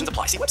 Terms and conditions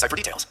apply. See website for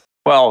details.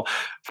 Well,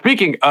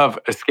 speaking of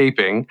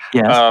escaping,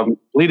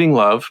 Bleeding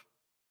Love.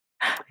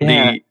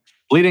 Yeah.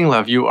 Bleeding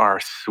Love, you are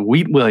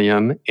Sweet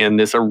William in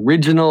this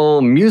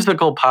original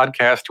musical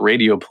podcast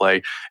radio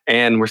play.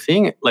 And we're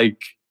seeing it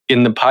like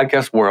in the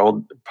podcast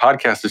world.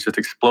 Podcast has just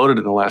exploded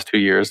in the last 2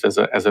 years as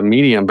a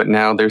medium, but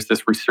now there's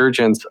this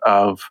resurgence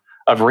of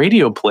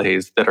radio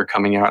plays that are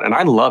coming out. And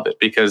I love it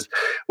because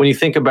when you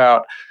think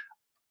about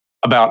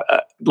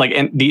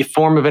and the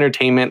form of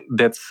entertainment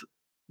that's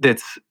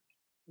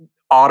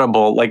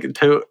audible,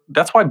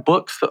 that's why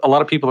books, a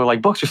lot of people are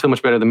like, books are so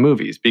much better than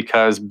movies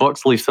because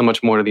books leave so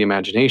much more to the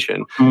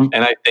imagination. Mm-hmm.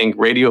 And I think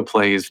radio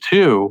plays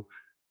too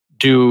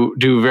do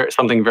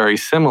something very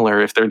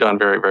similar if they're done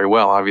very, very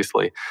well,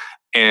 obviously.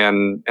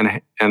 And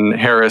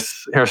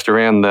Harris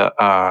Duran,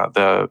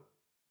 the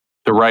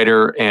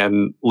writer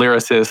and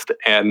lyricist,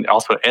 and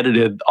also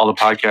edited all the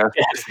podcasts,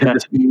 did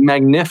this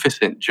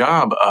magnificent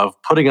job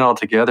of putting it all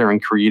together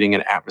and creating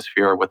an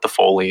atmosphere with the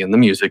Foley and the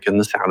music and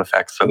the sound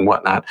effects and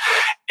whatnot.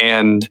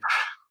 And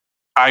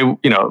I,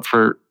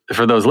 for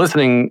those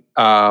listening,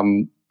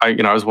 I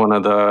was one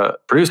of the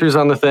producers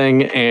on the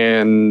thing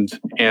and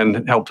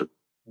helped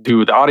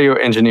do the audio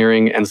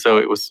engineering. And so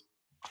it was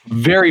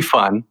very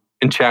fun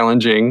and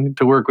challenging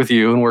to work with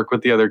you and work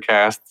with the other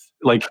casts.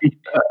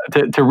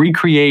 To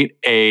recreate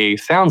a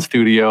sound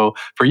studio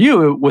for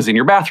you, it was in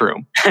your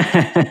bathroom.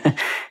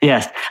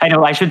 Yes, I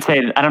know. I should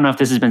say, I don't know if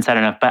this has been said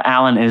enough, but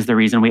Alan is the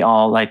reason we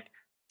all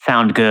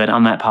sound good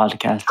on that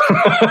podcast.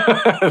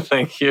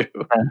 Thank you.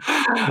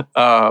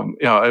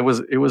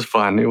 It was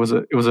fun. It was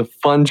a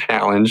fun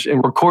challenge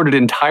and recorded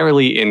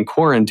entirely in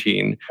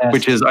quarantine,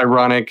 which is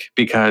ironic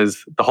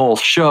because the whole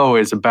show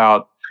is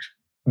about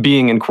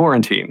being in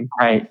quarantine.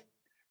 Right.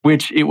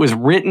 Which it was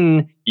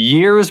written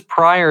years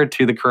prior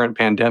to the current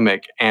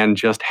pandemic and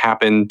just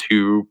happened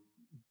to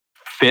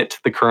fit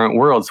the current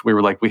world. So we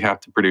were like, we have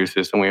to produce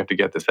this and we have to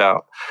get this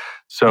out.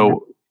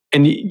 So,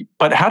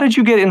 but how did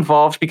you get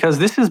involved? Because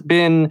this has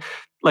been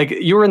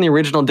you were in the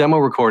original demo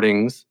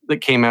recordings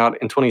that came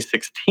out in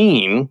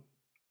 2016.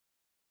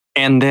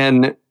 And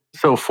then,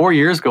 so 4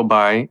 years go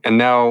by and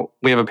now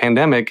we have a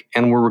pandemic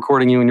and we're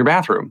recording you in your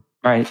bathroom.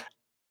 Right.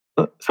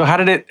 So how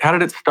did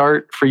it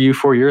start for you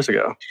 4 years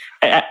ago?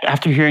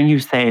 After hearing you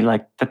say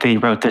that they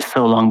wrote this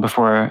so long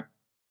before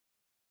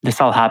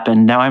this all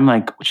happened, now I'm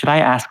like, should I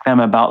ask them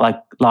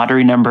about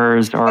lottery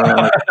numbers or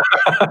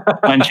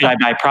when should I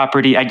buy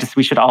property?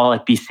 We should all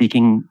be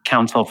seeking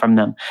counsel from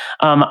them.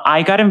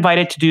 I got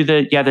invited to do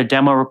the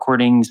demo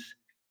recordings.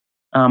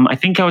 I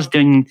think I was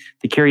doing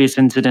the Curious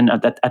Incident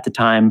at the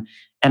time,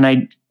 and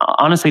I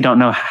honestly don't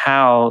know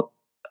how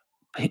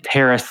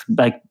Harris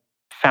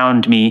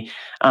found me,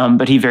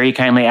 but he very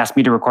kindly asked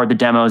me to record the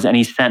demos, and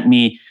he sent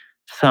me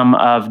some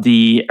of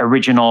the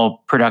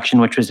original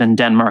production, which was in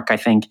Denmark, I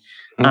think.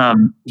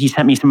 Mm-hmm. He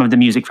sent me some of the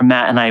music from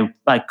that, and I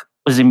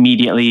was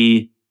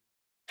immediately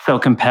so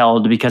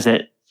compelled because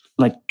it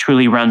like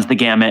truly runs the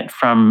gamut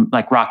from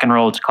like rock and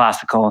roll to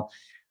classical.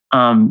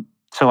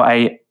 So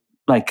I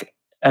like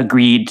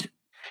agreed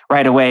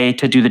right away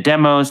to do the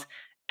demos.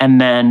 And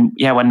then,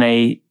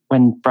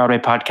 when Broadway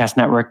Podcast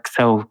Network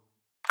so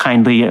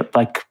kindly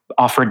like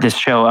offered this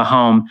show a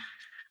home,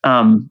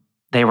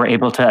 they were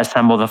able to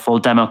assemble the full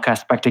demo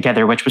cast back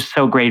together, which was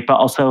so great, but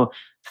also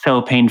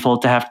so painful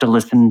to have to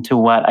listen to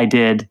what I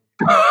did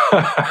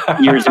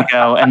years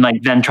ago and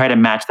like then try to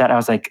match that. I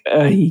was like,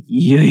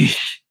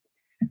 yeesh.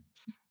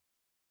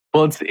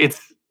 Well,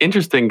 it's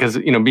interesting because,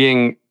 you know,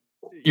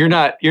 you're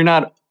not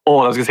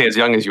old. I was gonna say as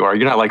young as you are.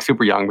 You're not like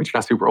super young, but you're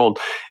not super old.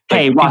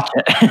 Hey, watch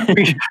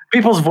it.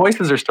 People's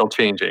voices are still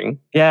changing.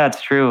 Yeah,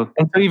 it's true.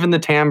 And so even the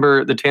timbre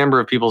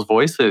of people's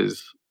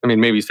voices. I mean,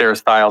 maybe Sarah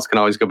Stiles can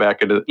always go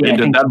back into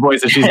that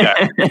voice that she's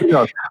got.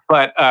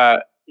 But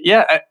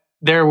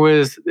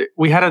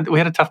we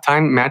had a tough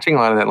time matching a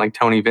lot of that, like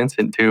Tony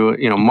Vincent too.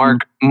 You know,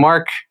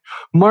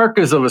 Mark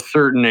is of a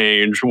certain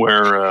age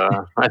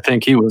where I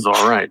think he was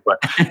all right, but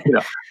you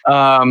know,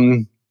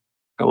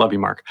 I love you,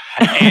 Mark.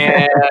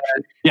 And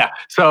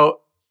so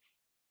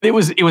it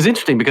was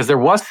interesting because there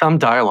was some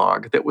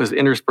dialogue that was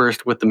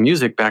interspersed with the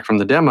music back from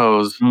the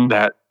demos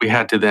that we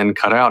had to then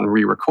cut out and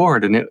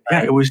re-record, and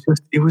it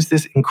was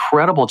this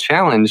incredible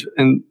challenge.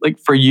 And like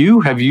for you,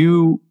 have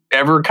you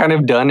ever kind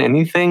of done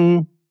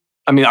anything?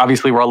 I mean,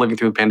 obviously, we're all living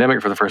through a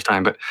pandemic for the first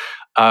time, but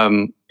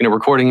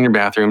recording in your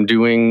bathroom,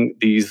 doing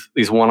these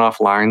one-off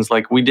lines.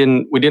 Like we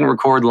didn't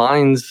record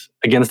lines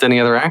against any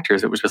other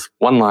actors. It was just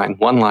one line,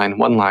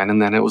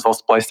 and then it was all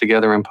spliced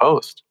together in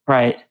post.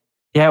 Right.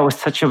 Yeah, it was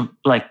such a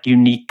like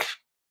unique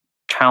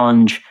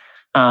challenge.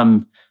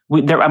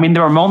 There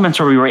were moments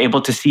where we were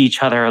able to see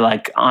each other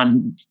like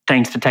on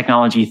thanks to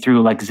technology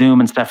through like Zoom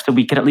and stuff, so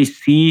we could at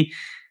least see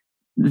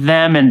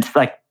them and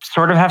like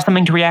sort of have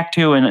something to react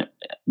to.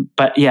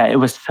 But yeah, it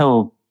was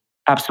so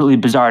absolutely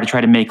bizarre to try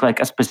to make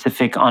like a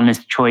specific,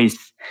 honest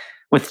choice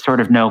with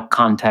sort of no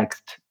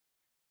context.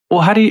 Well,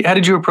 how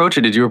did you approach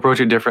it? Did you approach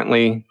it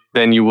differently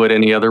than you would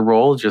any other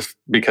role, just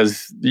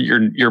because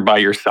you're by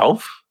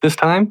yourself this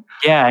time?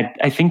 Yeah,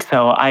 I think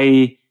so.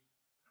 I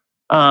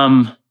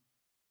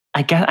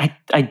guess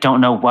I don't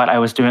know what I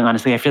was doing,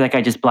 honestly. I feel like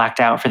I just blacked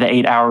out for the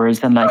 8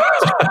 hours and like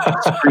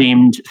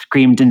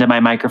screamed into my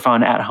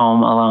microphone at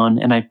home alone.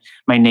 And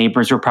my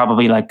neighbors were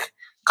probably like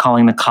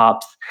calling the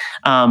cops.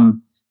 I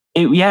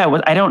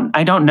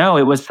don't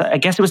know. I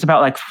guess it was about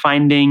like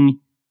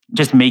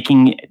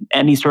making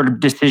any sort of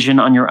decision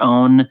on your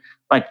own,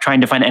 like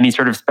trying to find any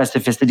sort of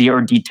specificity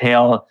or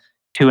detail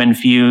to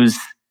infuse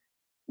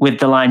with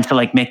the lines to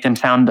like make them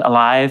sound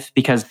alive.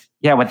 Because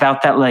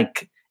without that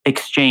like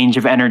exchange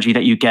of energy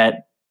that you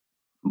get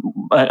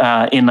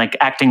in like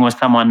acting with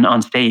someone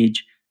on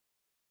stage,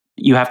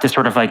 you have to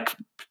sort of like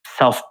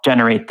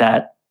self-generate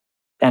that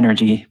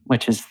energy,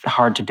 which is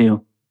hard to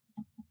do.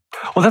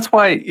 Well, that's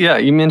why,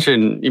 you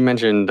mentioned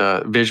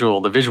the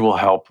visual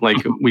help. Like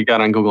we got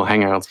on Google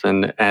Hangouts,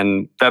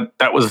 and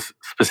that was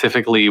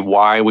specifically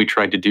why we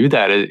tried to do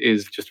that. It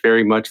is just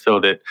very much so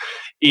that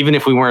even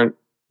if we weren't,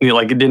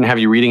 like it didn't have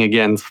you reading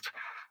against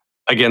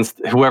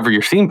whoever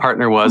your scene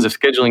partner was. If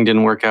scheduling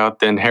didn't work out,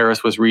 then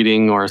Harris was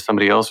reading or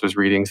somebody else was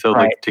reading. So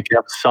like to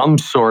get some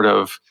sort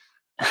of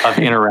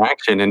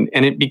interaction, and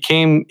it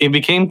became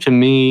to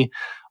me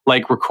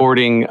like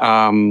recording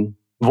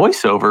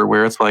voiceover,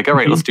 where it's like, all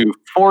right, let's do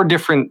 4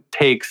 different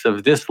takes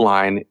of this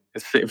line,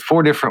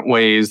 4 different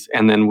ways,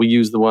 and then we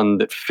use the one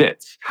that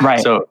fits. Right.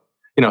 So,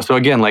 so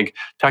again, like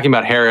talking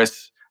about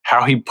Harris,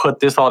 how he put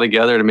this all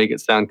together to make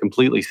it sound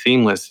completely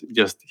seamless,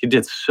 he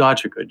did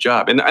such a good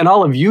job. And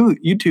all of you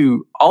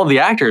two, all of the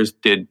actors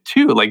did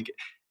too. Like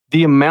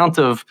the amount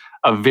of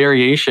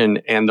variation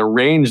and the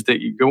range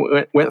that you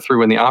went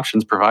through and the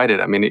options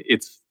provided. I mean,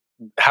 it's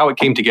how it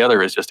came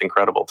together is just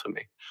incredible to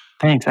me.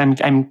 Thanks.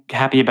 I'm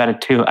happy about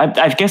it too.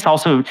 I guess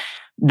also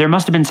there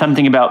must have been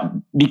something about,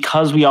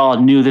 because we all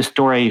knew the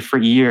story for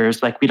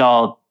years, like we'd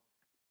all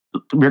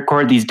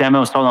record these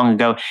demos so long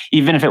ago,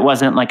 even if it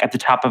wasn't like at the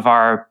top of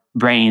our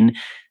brain,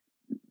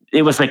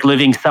 it was like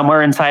living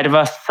somewhere inside of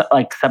us,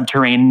 like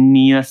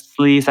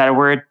subterraneously. Is that a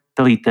word?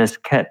 Delete this,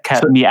 cut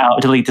me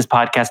out, delete this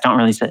podcast, don't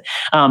release it.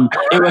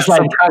 It was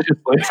like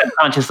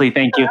subconsciously,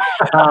 thank you.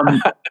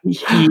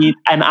 He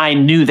and I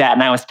knew that,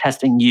 and I was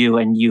testing you,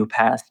 and you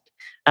passed.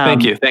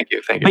 Thank you.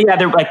 But yeah,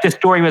 the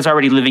story was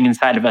already living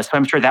inside of us, so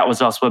I'm sure that was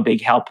also a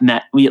big help in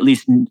that we at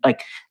least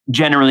like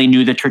generally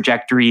knew the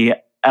trajectory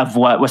of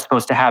what was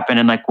supposed to happen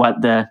and like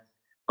what the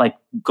like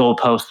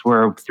goalposts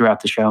were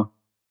throughout the show.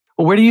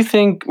 Well, where do you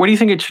think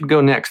it should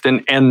go next?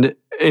 And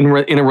in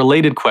a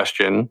related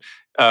question,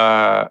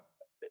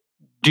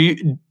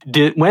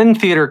 when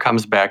theater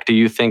comes back, do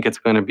you think it's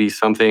going to be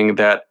something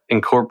that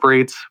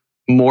incorporates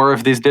more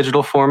of this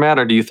digital format,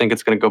 or do you think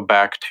it's going to go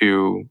back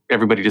to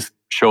everybody just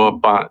show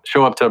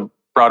up to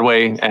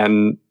Broadway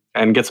and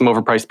get some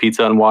overpriced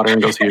pizza and water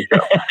and go see your show?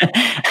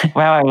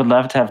 Wow, I would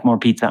love to have more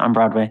pizza on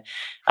Broadway.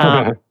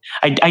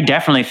 I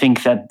definitely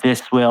think that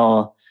this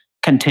will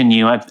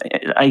continue.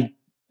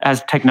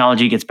 As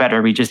technology gets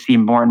better, we just see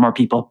more and more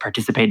people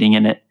participating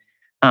in it.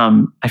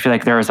 I feel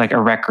like there was like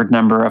a record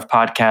number of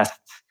podcasts,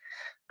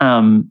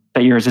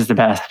 but yours is the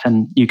best,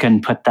 and you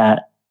can put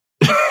that.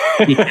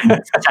 You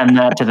can send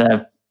that to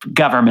the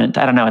government.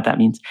 I don't know what that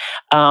means.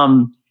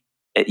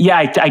 Yeah,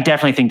 I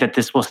definitely think that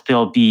this will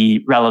still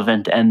be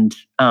relevant and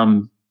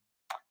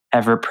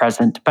ever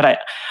present. But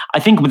I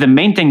think the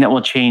main thing that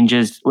will change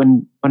is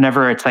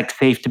whenever it's like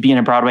safe to be in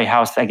a Broadway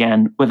house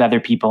again with other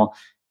people.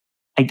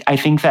 I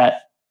think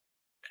that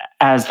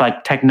as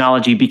like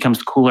technology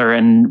becomes cooler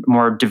and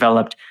more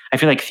developed, I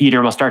feel like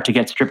theater will start to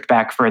get stripped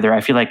back further.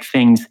 I feel like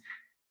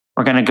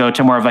we're going to go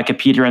to more of like a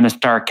Peter and the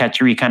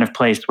Starcatchery kind of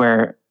place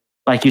where,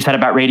 like you said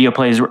about radio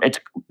plays,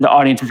 the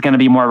audience is going to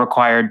be more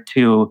required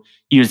to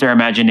use their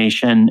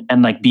imagination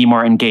and like be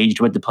more engaged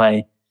with the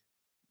play.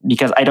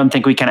 Because I don't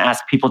think we can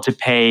ask people to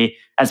pay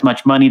as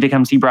much money to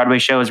come see Broadway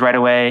shows right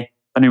away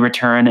when we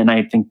return. And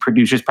I think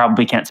producers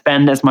probably can't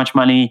spend as much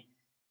money.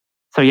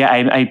 So yeah,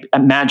 I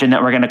imagine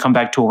that we're going to come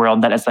back to a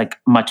world that is like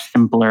much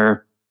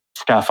simpler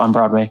stuff on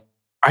Broadway.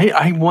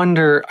 I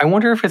wonder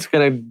if it's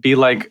going to be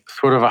like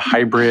sort of a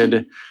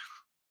hybrid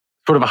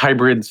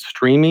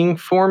streaming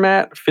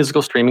format,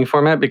 physical streaming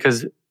format,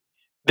 because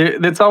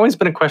that's always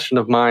been a question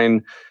of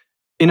mine.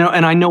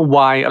 And I know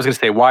why. I was going to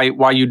say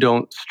why you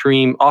don't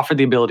offer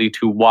the ability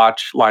to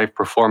watch live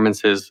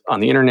performances on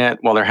the internet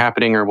while they're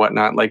happening or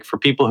whatnot. Like for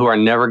people who are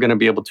never going to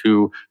be able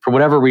to, for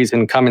whatever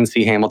reason, come and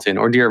see Hamilton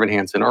or Dear Evan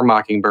Hansen or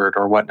Mockingbird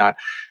or whatnot,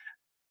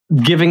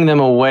 giving them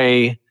a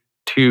way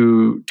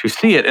to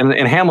see it. And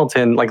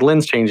Hamilton, like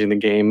Lynn's changing the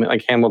game.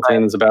 Like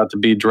Hamilton is about to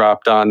be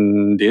dropped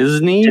on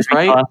Disney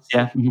right? Plus,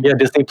 yeah. Mm-hmm. Yeah,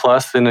 Disney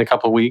Plus in a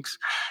couple of weeks.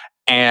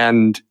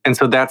 And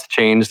so that's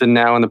changed. And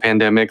now in the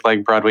pandemic,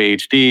 like Broadway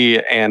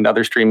HD and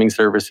other streaming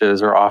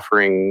services are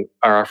offering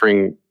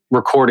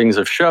recordings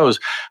of shows.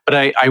 But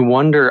I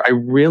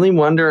really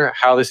wonder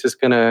how this is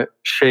going to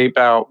shape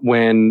out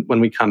when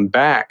we come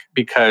back,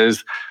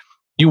 because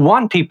you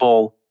want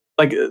people,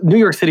 like New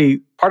York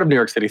City, part of New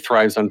York City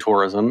thrives on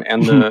tourism,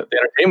 and the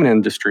entertainment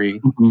industry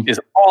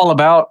is all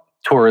about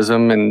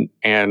tourism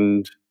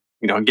and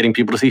getting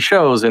people to see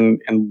shows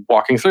and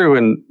walking through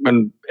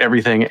and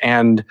everything.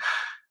 And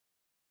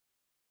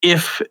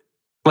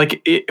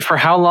for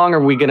how long are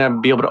we going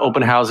to be able to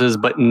open houses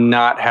but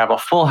not have a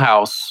full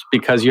house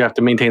because you have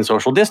to maintain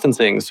social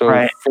distancing? So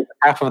for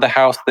half of the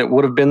house that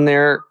would have been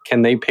there,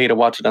 can they pay to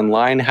watch it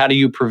online? How do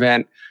you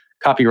prevent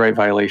copyright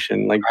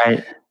violation?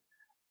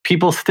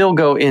 People still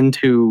go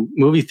into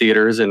movie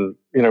theaters and,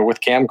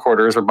 with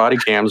camcorders or body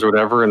cams or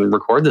whatever and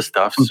record this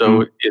stuff. Mm-hmm.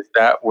 So is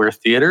that where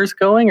theater's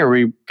going? Are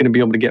we going to be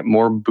able to get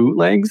more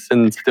bootlegs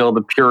and still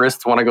the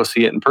purists want to go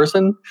see it in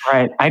person?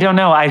 Right. I don't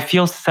know. I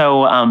feel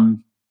so...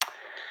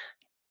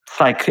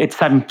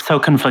 I'm so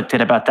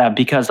conflicted about that,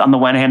 because on the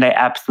one hand,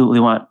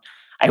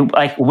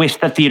 I wish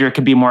that theater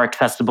could be more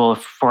accessible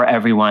for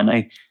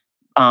everyone.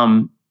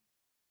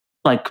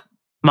 Like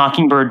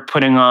Mockingbird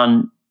putting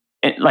on,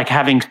 like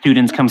having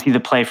students come see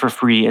the play for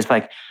free is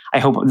like, I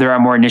hope there are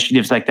more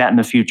initiatives like that in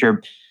the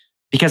future,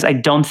 because I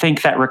don't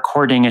think that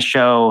recording a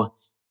show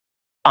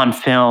on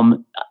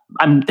film,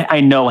 I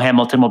know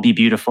Hamilton will be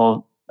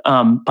beautiful,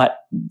 but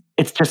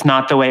it's just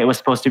not the way it was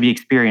supposed to be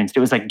experienced. It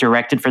was like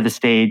directed for the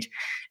stage,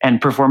 and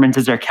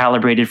performances are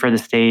calibrated for the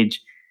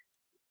stage.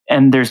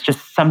 And there's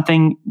just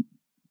something,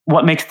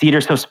 what makes theater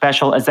so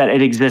special is that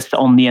it exists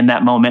only in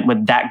that moment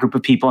with that group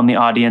of people in the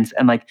audience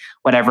and like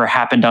whatever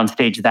happened on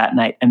stage that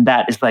night. And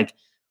that is like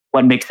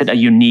what makes it a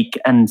unique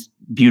and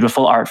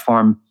beautiful art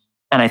form.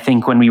 And I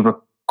think when we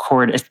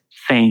record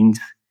things,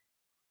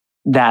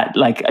 that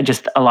like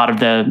just a lot of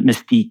the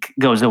mystique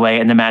goes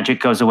away and the magic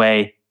goes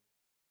away.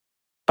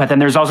 But then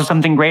there's also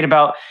something great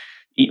about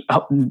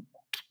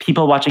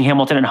people watching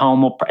Hamilton at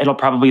home. It'll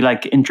probably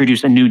like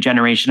introduce a new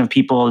generation of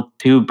people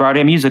to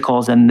Broadway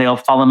musicals, and they'll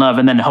fall in love.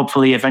 And then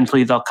hopefully,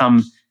 eventually, they'll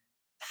come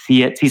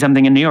see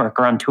something in New York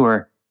or on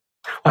tour.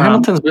 Well,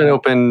 Hamilton's been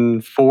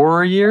open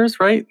 4 years,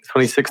 right?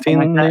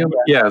 2016. Like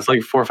yeah, it's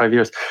like 4 or 5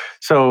 years.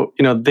 So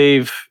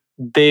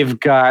they've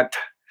got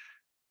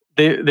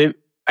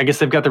I guess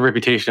they've got the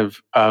reputation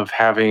of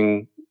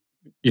having,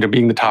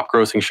 being the top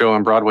grossing show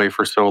on Broadway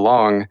for so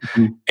long.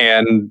 Mm-hmm.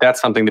 And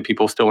that's something that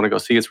people still want to go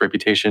see, its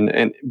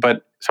reputation.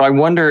 But so I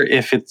wonder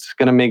if it's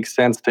going to make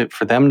sense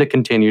for them to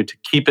continue to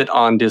keep it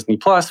on Disney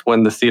Plus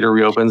when the theater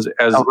reopens,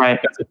 as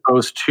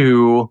opposed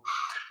to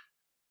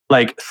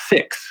like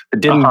Six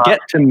that didn't get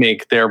to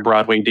make their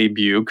Broadway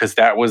debut because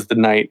that was the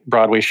night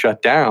Broadway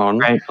shut down.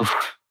 Right.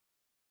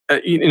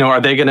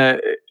 Are they going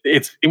to,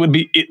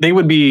 they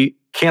would be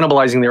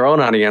cannibalizing their own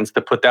audience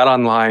to put that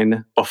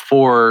online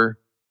before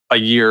a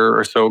year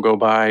or so go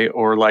by.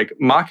 Or like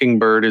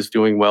Mockingbird is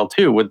doing well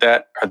too.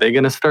 Are they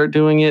going to start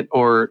doing it?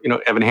 Or,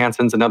 Evan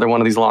Hansen's another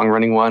one of these long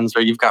running ones,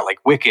 or you've got like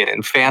Wicked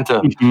and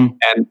Phantom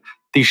and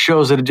these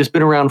shows that have just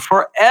been around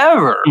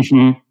forever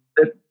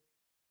that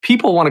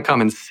people want to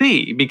come and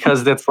see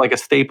because that's like a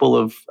staple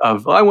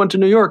of I went to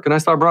New York and I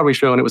saw a Broadway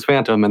show and it was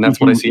Phantom, and that's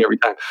what I see every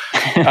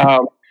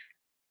time.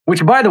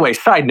 Which, by the way,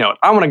 side note,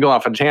 I want to go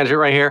off on a tangent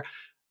right here.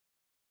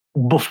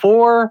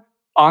 Before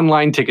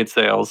online ticket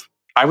sales,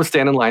 I was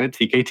standing in line at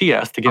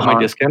TKTS to get my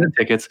discounted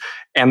tickets.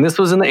 And this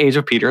was in the age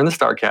of Peter and the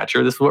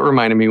Starcatcher. This is what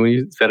reminded me when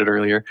you said it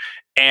earlier.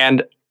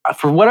 And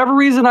for whatever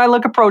reason, I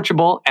look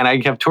approachable, and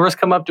I have tourists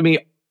come up to me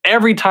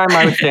every time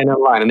I would stand in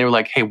line, and they were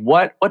like, "Hey,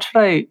 what should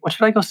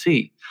I go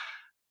see?"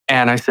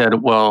 And I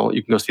said, "Well,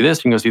 you can go see this,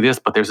 you can go see this,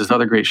 but there's this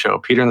other great show,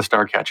 Peter and the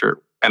Starcatcher."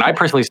 And I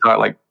personally saw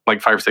it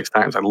like 5 or 6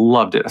 times. I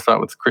loved it. I saw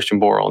it with Christian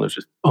Borle, and it was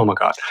just, oh my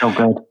God. So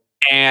good.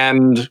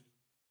 And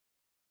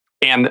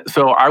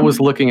so I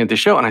was looking at the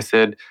show, and I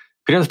said,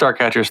 Peter and the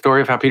Starcatcher, story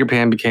of how Peter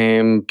Pan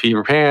became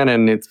Peter Pan,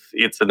 and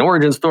it's an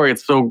origin story.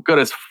 It's so good,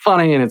 it's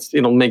funny, and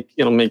it'll make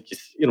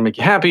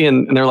you happy.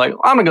 And they're like,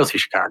 I'm gonna go see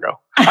Chicago.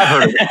 I've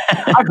heard of it.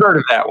 I've heard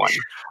of that one.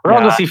 Or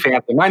I'll go see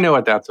Phantom. I know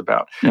what that's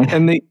about.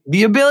 And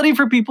the ability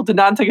for people to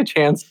not take a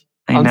chance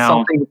on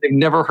something that they've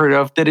never heard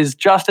of that is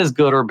just as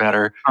good or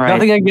better. Right.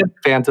 Nothing against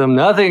Phantom,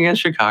 nothing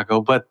against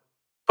Chicago, but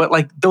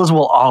like those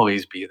will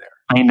always be there.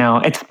 I know.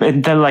 It's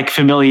the like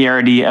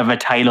familiarity of a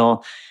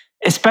title,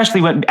 especially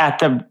when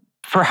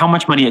for how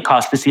much money it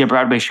costs to see a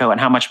Broadway show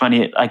and how much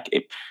money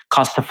it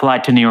costs to fly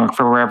to New York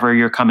for wherever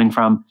you're coming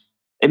from.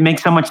 It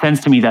makes so much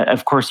sense to me that,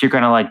 of course, you're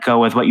going to go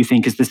with what you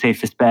think is the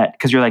safest bet,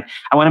 because you're like,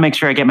 I want to make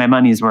sure I get my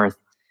money's worth.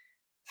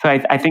 So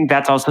I think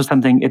that's also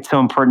something, it's so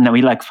important that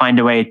we find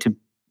a way to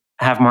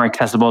have more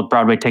accessible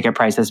Broadway ticket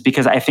prices,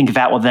 because I think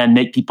that will then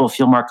make people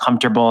feel more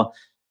comfortable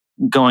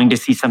going to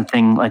see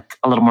something a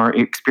little more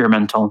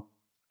experimental.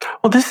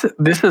 Well,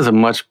 this is a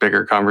much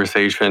bigger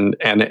conversation,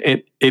 and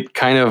it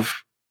kind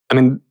of, I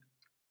mean,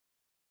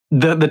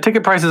 the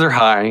ticket prices are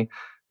high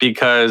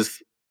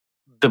because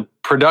the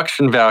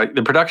production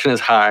is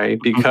high,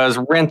 because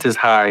rent is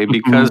high,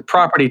 because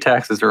property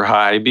taxes are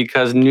high,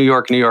 because New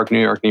York.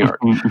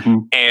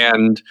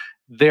 And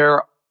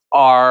there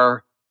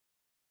are,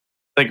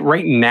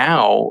 right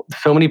now,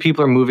 so many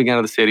people are moving out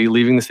of the city,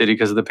 leaving the city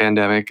because of the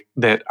pandemic,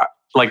 that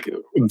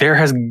there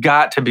has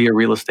got to be a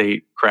real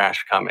estate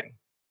crash coming.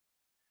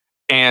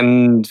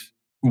 And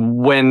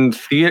when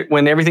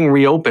everything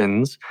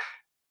reopens,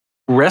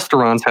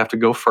 restaurants have to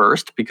go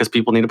first because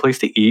people need a place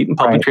to eat, and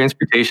public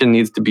transportation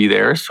needs to be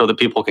there so that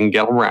people can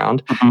get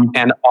around.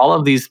 And all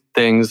of these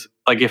things,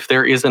 if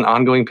there is an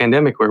ongoing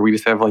pandemic where we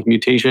just have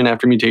mutation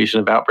after mutation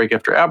of outbreak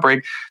after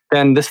outbreak,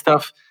 then this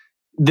stuff,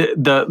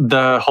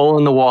 the hole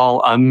in the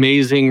wall,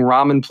 amazing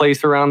ramen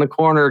place around the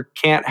corner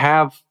can't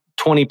have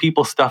 20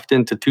 people stuffed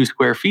into 2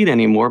 square feet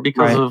anymore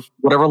because of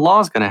whatever law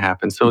is going to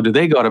happen. So do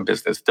they go out of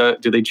business? Do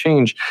they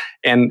change?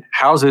 And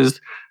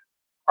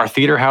are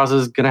theater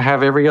houses going to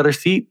have every other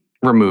seat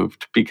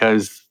removed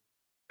because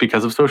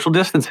of social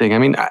distancing? I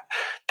mean,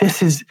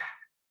 this is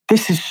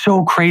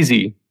so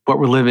crazy what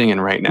we're living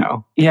in right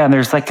now. Yeah, and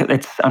there's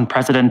it's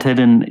unprecedented,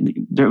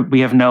 and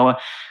we have no.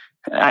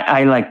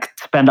 I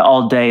spend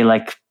all day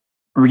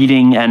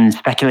reading and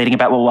speculating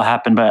about what will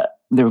happen, but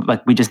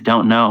we just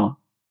don't know.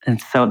 And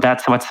so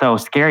that's what's so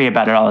scary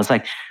about it all. Is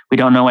we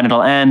don't know when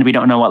it'll end. We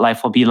don't know what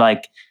life will be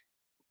like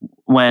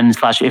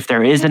when/if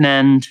there is an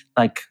end.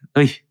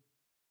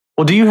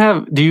 Well, do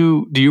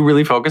you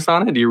really focus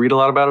on it? Do you read a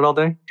lot about it all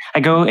day?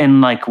 I go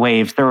in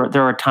waves. There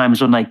are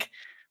times when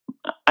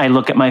I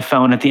look at my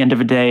phone at the end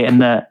of a day,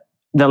 and the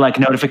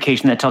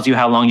notification that tells you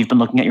how long you've been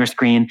looking at your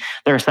screen.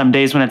 There are some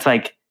days when it's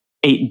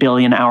 8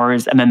 billion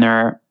hours, and then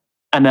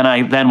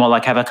I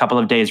will have a couple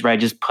of days where I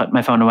just put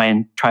my phone away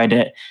and try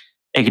to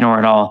ignore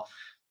it all.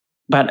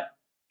 But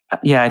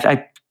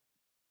yeah,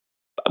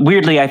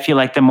 weirdly, I feel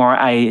the more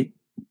I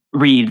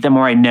read, the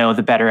more I know,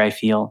 the better I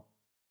feel.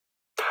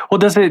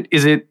 Well, is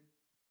it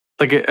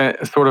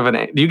a sort of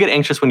do you get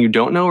anxious when you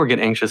don't know, or get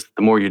anxious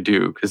the more you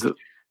do? Because the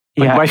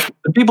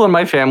people in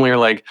my family are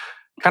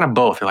kind of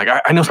both.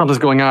 They're I know something's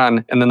going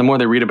on, and then the more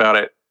they read about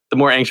it, the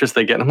more anxious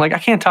they get. And I'm I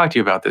can't talk to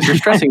you about this. You're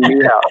stressing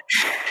me out.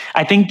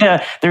 I think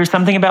there's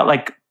something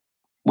about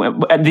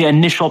the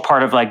initial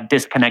part of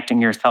disconnecting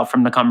yourself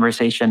from the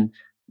conversation.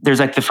 There's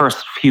the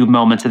first few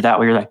moments of that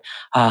where you're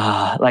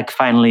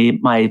finally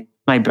my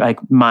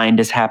mind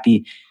is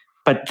happy.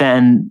 But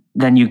then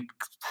you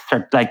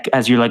start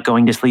as you're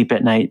going to sleep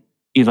at night,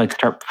 you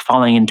start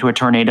falling into a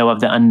tornado of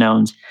the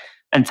unknowns.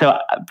 And so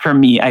for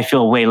me, I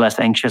feel way less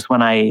anxious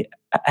when I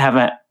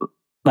have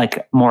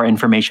more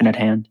information at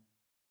hand.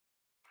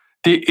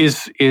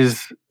 Is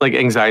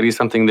anxiety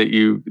something that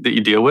you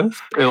deal with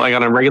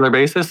on a regular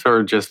basis,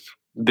 or just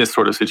this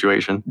sort of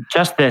situation?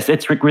 Just this.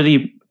 It's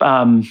really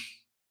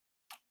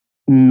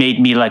made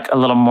me a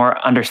little more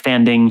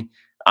understanding.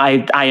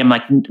 I am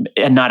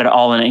not at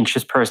all an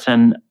anxious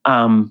person.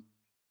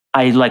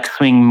 I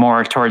swing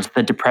more towards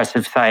the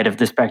depressive side of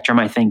the spectrum,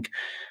 I think.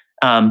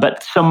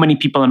 But so many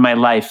people in my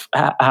life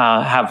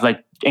have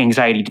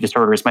anxiety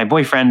disorders. My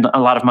boyfriend, a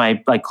lot of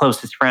my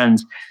closest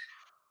friends,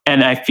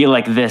 and I feel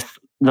I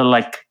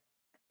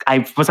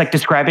was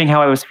describing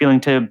how I was feeling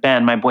to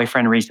Ben, my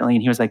boyfriend, recently,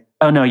 and he was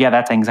 "Oh no, yeah,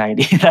 that's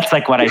anxiety. That's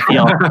what I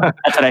feel.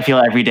 That's what I feel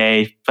every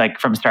day,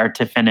 from start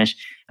to finish."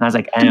 And I was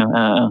I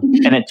know.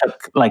 And it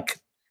took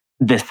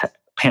this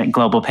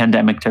global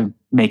pandemic to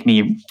make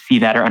me see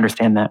that or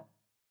understand that.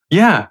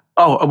 Yeah.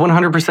 Oh,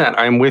 100%.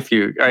 I'm with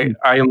you.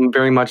 I am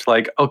very much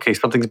like, okay,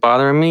 something's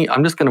bothering me.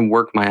 I'm just going to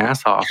work my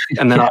ass off,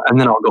 and then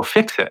I'll go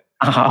fix it.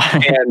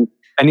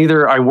 And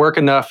either I work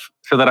enough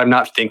so that I'm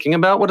not thinking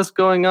about what is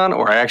going on,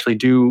 or I actually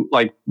do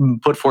like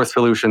put forth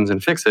solutions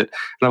and fix it.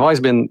 And I've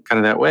always been kind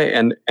of that way.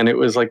 And it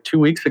was like 2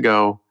 weeks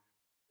ago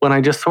when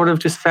I just sort of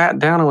just sat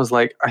down and was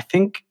like, I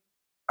think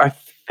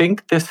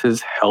this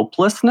is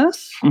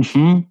helplessness.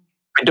 Mm-hmm.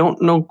 I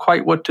don't know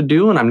quite what to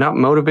do, and I'm not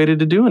motivated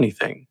to do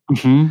anything.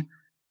 Mm-hmm.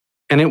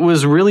 And it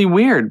was really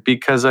weird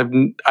because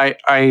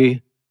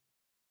I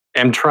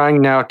am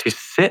trying now to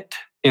sit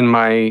in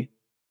my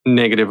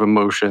negative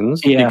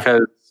emotions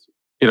because,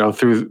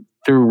 through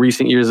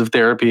recent years of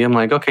therapy, I'm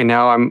like, okay,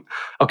 now I'm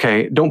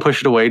okay. Don't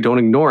push it away. Don't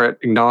ignore it.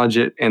 Acknowledge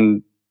it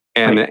and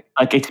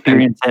like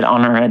experience it,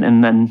 honor it,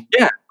 and then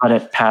let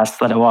it pass,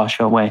 let it wash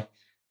away.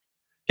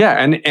 Yeah,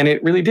 and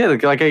it really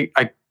did. Like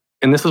I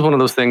and this is one of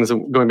those things,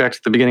 going back to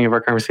the beginning of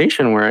our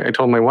conversation, where I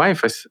told my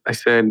wife, I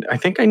said, I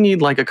think I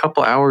need like a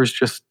couple hours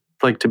just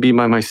like to be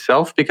by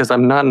myself because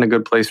I'm not in a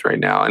good place right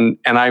now. And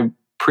I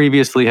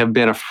previously have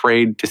been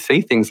afraid to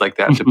say things like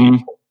that to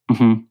people.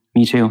 Mm-hmm.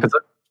 Me too. Because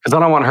I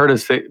don't want her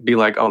to be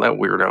like, oh, that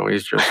weirdo.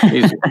 He's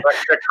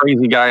that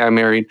crazy guy I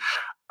married.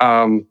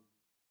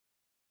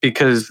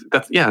 Because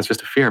it's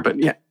just a fear. But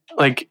yeah,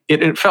 like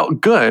it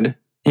felt good.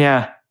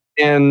 Yeah.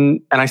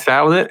 And I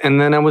sat with it,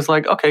 and then I was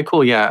like, okay,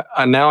 cool. Yeah.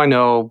 Now I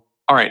know.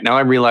 All right. Now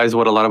I realize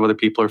what a lot of other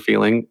people are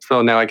feeling.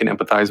 So now I can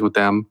empathize with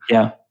them.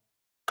 Yeah.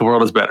 The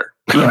world is better.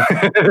 Yeah.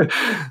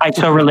 I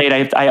so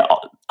relate.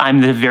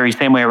 I'm the very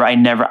same way where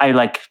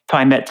I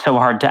find it so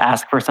hard to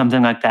ask for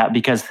something like that,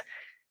 because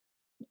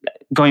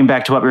going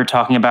back to what we were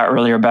talking about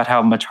earlier about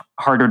how much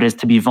harder it is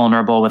to be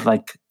vulnerable with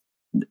like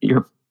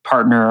your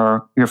partner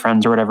or your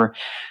friends or whatever.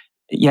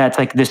 Yeah. It's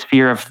like this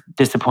fear of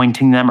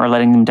disappointing them or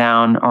letting them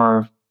down,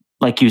 or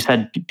like you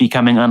said,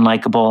 becoming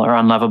unlikable or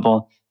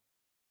unlovable.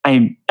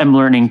 I am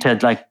learning to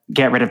like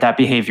get rid of that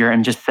behavior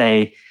and just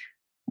say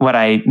what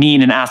I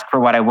mean and ask for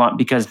what I want,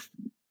 because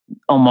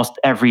almost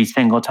every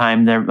single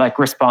time the like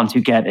response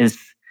you get is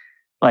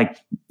like,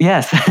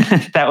 yes,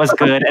 that was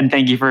good. And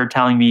thank you for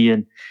telling me.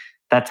 And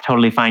that's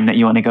totally fine that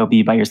you want to go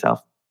be by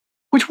yourself.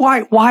 Which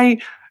why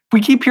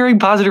we keep hearing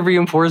positive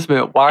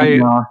reinforcement. Why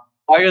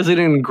is it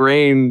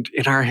ingrained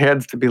in our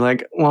heads to be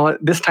like, well,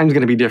 this time's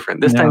going to be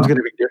different. This time's going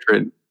to be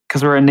different.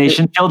 Because we're a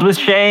nation filled with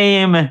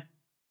shame.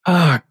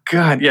 Oh,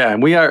 God. Yeah,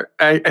 we are.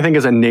 I think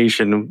as a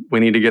nation, we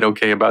need to get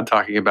okay about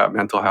talking about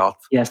mental health.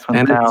 Yes,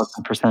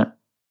 1,000%.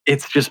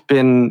 It's just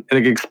been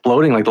like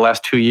exploding. Like the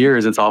last 2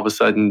 years, it's all of a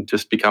sudden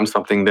just become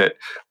something that,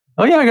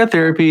 oh, yeah, I got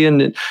therapy.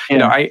 And, you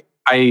know, I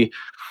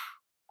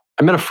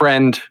met a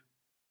friend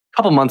a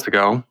couple months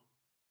ago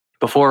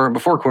before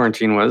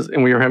quarantine was,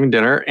 and we were having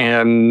dinner,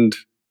 and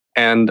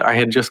I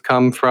had just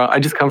come from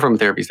a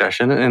therapy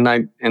session,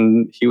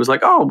 and he was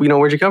like, oh, you know,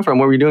 where'd you come from?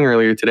 What were you doing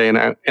earlier today?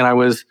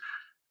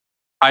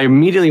 I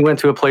immediately went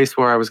to a place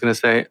where I was going to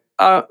say,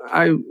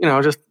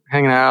 just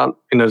hanging out,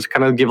 just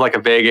kind of give like a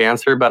vague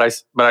answer. But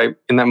I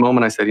in that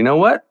moment I said, you know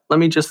what? Let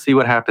me just see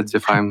what happens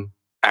if I'm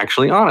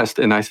actually honest.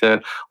 And I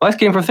said, well, I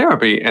came from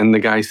therapy. And the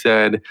guy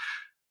said,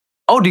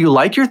 oh, do you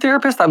like your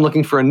therapist? I'm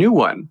looking for a new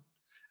one.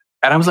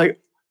 And I was like,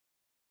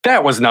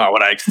 that was not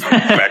what I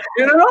expected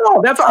at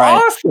all. That's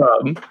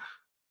awesome.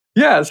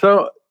 Yeah.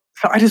 So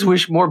I just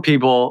wish more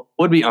people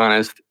would be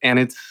honest, and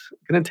it's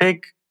going to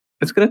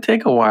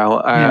take a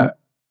while.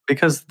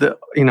 Because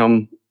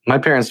my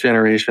parents'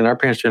 generation, our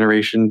parents'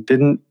 generation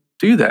didn't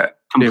do that.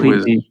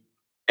 Completely.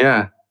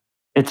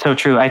 It's so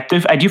true. I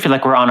do feel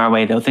like we're on our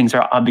way, though. Things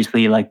are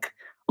obviously like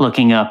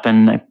looking up,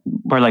 and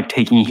we're like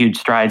taking huge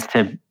strides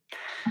to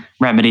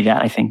remedy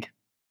that, I think.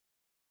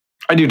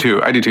 I do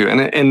too.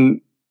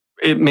 And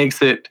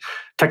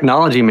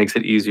technology makes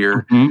it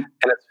easier. Mm-hmm. And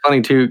it's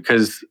funny too,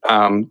 because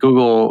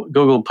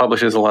Google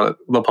publishes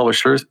they'll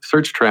publish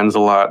search trends a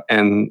lot.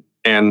 And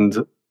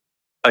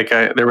like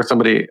there was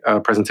a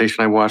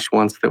presentation I watched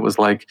once that was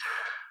like,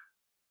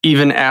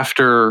 even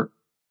after,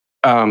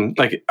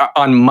 like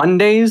on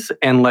Mondays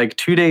and like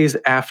 2 days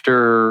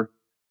after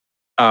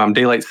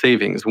daylight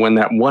savings, when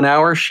that 1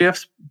 hour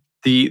shifts,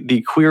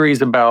 the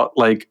queries about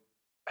like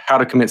how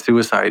to commit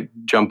suicide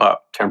jump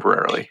up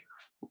temporarily.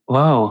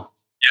 Whoa.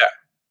 Yeah.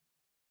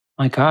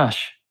 My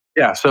gosh.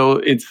 Yeah. So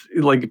it's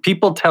like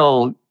people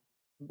tell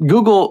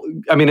Google,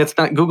 I mean,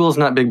 Google's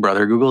not Big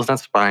Brother. Google's not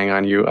spying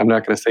on you. I'm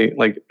not going to say,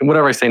 like,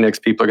 whatever I say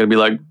next, people are going to be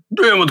like,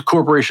 damn, with the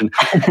corporation.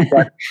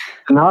 But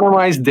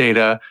anonymized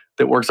data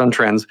that works on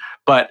trends.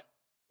 But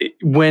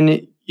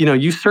when,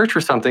 you search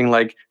for something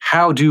like,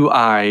 how do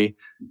I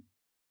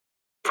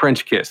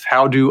French kiss?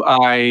 How do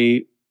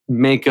I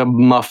make a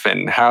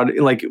muffin?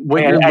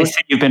 I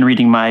see you've been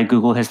reading my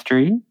Google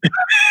history.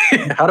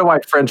 How do I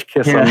French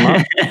kiss a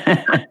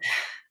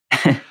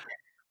muffin?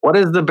 What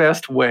is the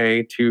best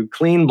way to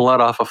clean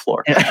blood off a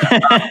floor?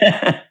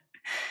 Yeah,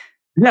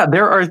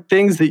 there are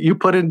things that you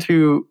put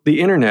into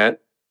the internet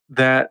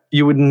that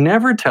you would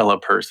never tell a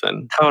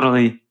person.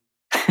 Totally.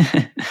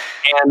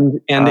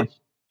 And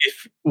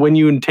when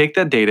you take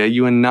that data,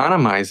 you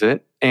anonymize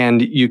it,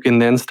 and you can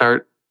then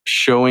start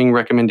showing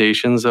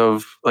recommendations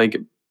of like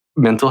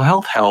mental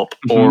health help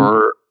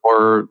or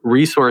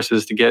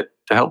resources to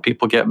help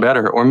people get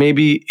better. Or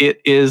maybe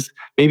it's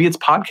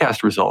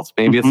podcast results.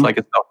 Maybe it's like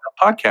a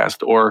self-help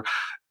podcast, or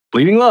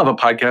Bleeding Love, a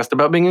podcast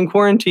about being in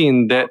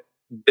quarantine that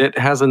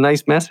has a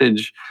nice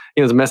message.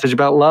 It's a message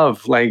about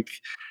love. Like,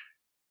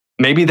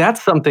 maybe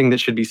that's something that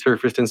should be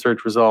surfaced in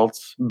search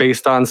results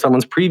based on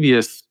someone's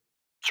previous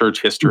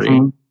search history.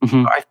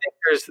 I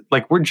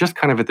think we're just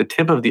kind of at the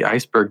tip of the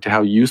iceberg to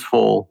how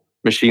useful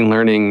machine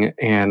learning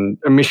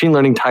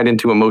tied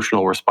into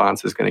emotional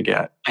response is going to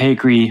get. I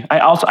agree.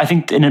 I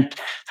think in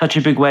such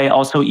a big way,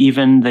 also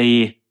even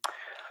the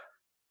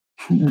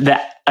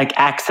like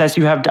access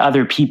you have to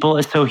other people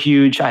is so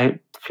huge. I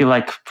feel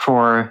like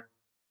for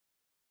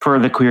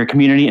the queer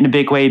community in a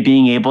big way,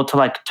 being able to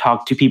like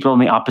talk to people on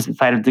the opposite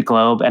side of the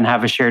globe and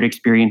have a shared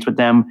experience with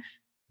them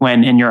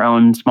when in your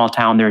own small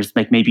town there's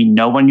like maybe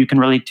no one you can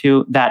relate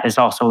to. That is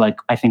also like,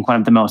 I think, one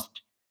of the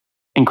most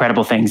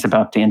incredible things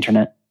about the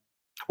internet.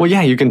 Well,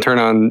 yeah, you can turn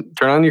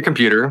on your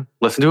computer,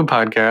 listen to a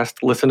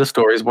podcast, listen to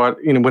stories,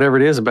 whatever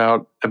it is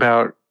about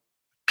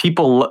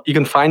people. You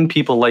can find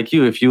people like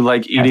you. If you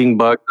like eating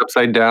bugs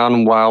upside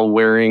down while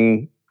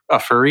wearing a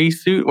furry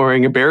suit,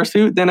 wearing a bear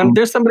suit, then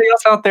there's somebody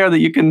else out there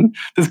that's going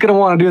to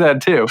want to do that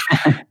too.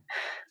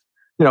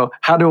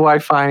 How do I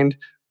find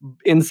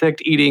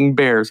insect eating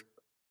bears?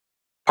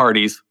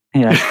 Parties.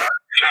 Yeah.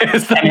 And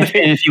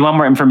if you want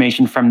more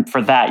information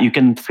for that, you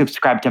can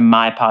subscribe to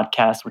my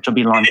podcast, which will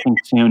be launching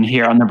soon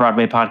here on the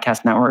Broadway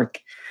Podcast Network.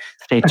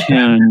 Stay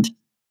tuned.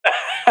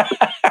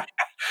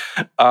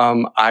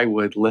 I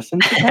would listen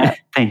to that.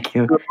 Thank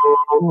you.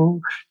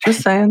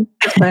 Just saying.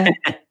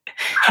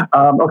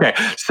 Okay,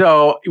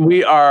 so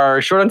we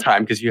are short on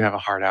time because you have a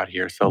heart out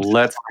here. So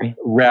let's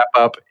wrap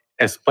up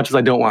as much as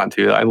I don't want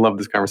to. I love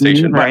this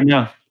conversation. Right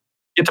now.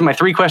 Get to my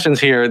 3 questions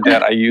here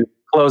that I use to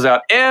close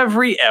out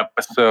every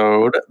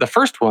episode. The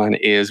first one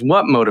is,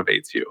 what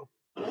motivates you?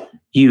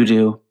 You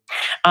do.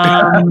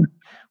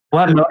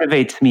 What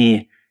motivates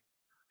me?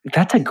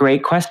 That's a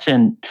great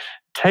question.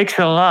 Takes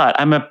a lot.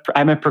 I'm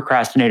a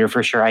procrastinator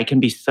for sure. I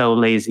can be so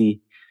lazy.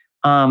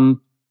 I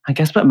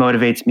guess what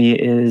motivates me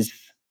is,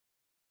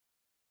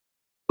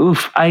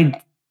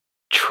 I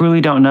truly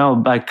don't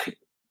know. Like,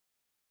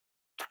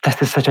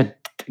 this is such a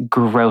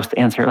gross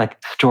answer. Like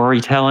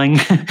storytelling.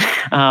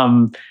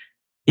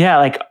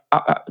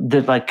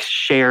 The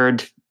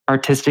shared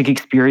artistic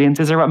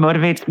experiences are what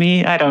motivates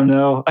me. I don't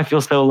know. I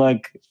feel so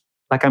like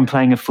I'm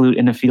playing a flute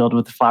in a field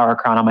with a flower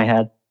crown on my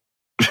head.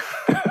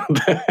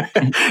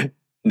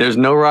 There's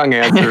no wrong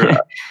answer.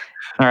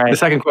 All right. The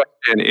second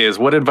question is,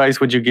 what advice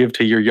would you give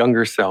to your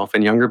younger self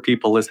and younger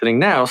people listening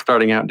now,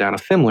 starting out down a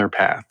similar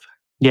path?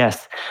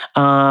 Yes.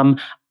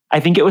 I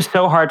think it was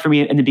so hard for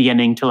me in the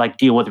beginning to like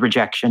deal with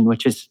rejection,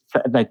 which is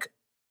like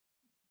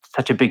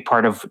such a big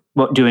part of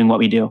doing what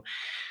we do.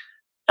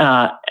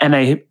 And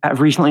I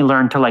have recently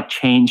learned to like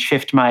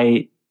shift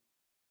my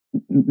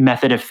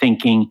method of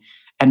thinking.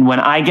 And when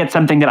I get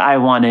something that I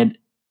wanted,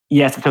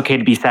 yes, it's okay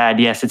to be sad.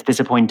 Yes, it's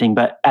disappointing.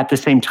 But at the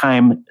same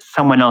time,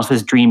 someone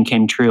else's dream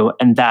came true.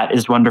 And that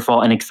is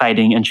wonderful and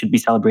exciting and should be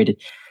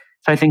celebrated.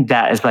 So I think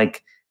that is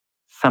like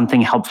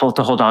something helpful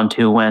to hold on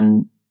to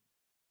when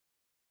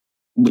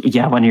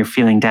you're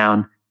feeling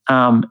down.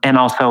 And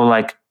also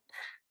like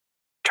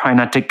try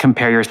not to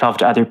compare yourself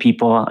to other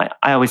people.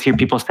 I always hear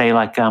people say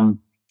like,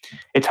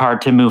 it's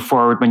hard to move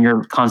forward when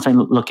you're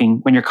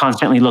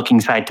constantly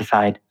looking side to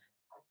side.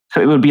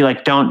 So it would be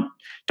like, don't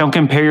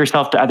compare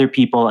yourself to other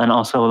people, and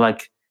also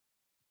like,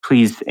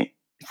 please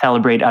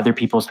celebrate other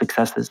people's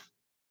successes.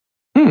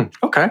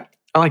 Okay.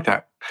 I like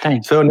that.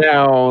 Thanks. So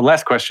now,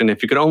 last question.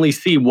 If you could only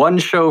see one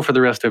show for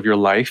the rest of your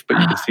life, but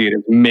you could see it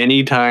as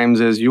many times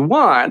as you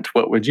want,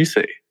 what would you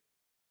see?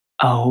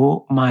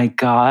 Oh my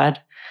God.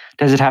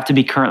 Does it have to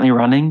be currently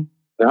running?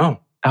 No.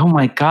 Oh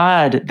my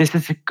God. This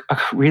is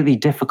really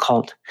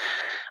difficult.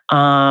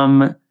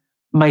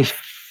 My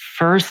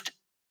first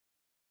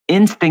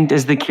instinct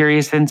is The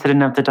Curious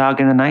Incident of the Dog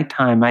in the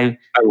Nighttime. I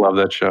love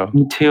that show.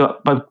 Me too.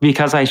 But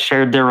because I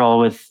shared the role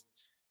with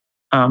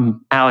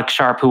Alex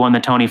Sharp, who won the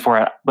Tony for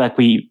it, like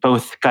we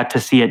both got to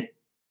see it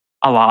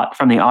a lot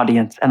from the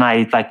audience, and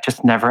I like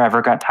just never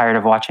ever got tired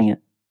of watching it.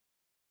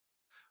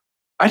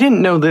 I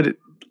didn't know that.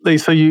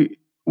 So you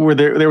were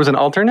there? There was an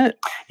alternate?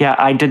 Yeah,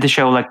 I did the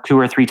show like 2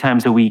 or 3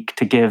 times a week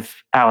to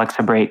give Alex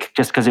a break,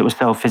 just because it was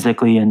so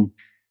physically and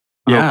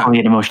vocally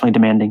and emotionally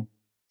demanding.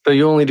 So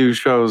you only do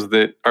shows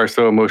that are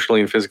so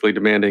emotionally and physically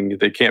demanding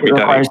they can't be done.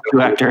 It requires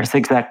 2 actors,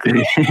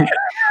 exactly.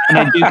 And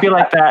I do feel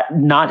like that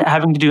not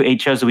having to do 8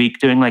 shows a week,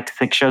 doing like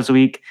 6 shows a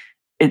week,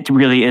 it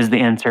really is the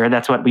answer.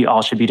 That's what we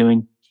all should be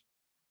doing.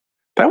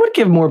 That would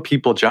give more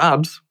people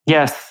jobs.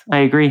 Yes, I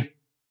agree.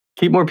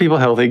 Keep more people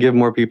healthy, give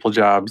more people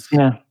jobs.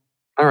 Yeah.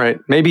 All right.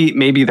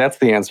 Maybe that's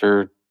the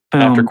answer.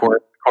 Boom. After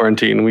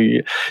quarantine.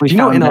 We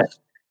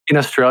in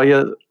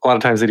Australia, a lot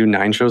of times they do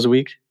 9 shows a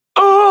week.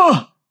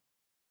 Oh!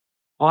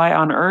 Why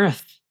on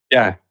earth?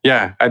 Yeah.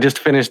 I just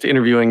finished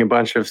interviewing a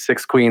bunch of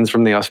 6 queens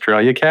from the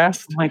Australia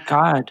cast. Oh my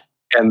God.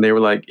 And they were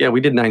like, yeah, we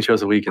did 9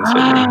 shows a week in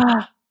Sydney.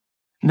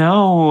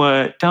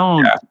 No,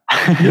 don't.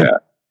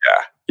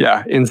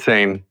 Yeah.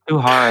 Insane. Too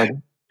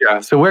hard. Yeah.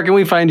 So where can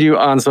we find you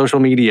on social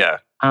media?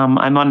 I'm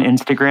on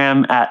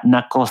Instagram at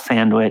Knuckle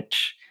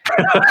Sandwich.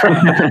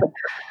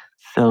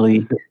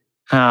 Silly.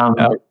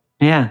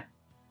 Yeah.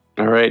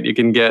 All right. You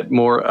can get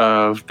more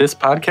of this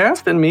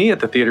podcast and me at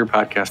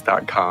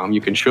thetheaterpodcast.com. You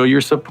can show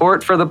your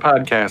support for the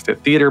podcast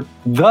at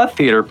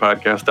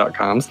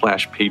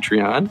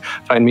thetheaterpodcast.com/Patreon.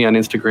 Find me on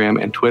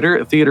Instagram and Twitter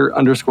at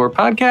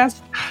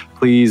theater_podcast.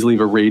 Please leave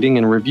a rating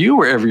and review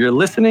wherever you're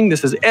listening.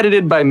 This is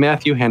edited by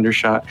Matthew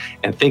Hendershot.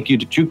 And thank you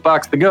to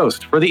Jukebox the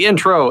Ghost for the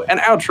intro and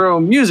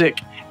outro music.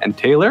 And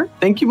Taylor,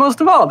 thank you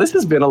most of all. This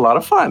has been a lot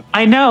of fun.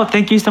 I know.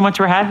 Thank you so much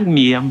for having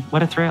me.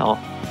 What a thrill.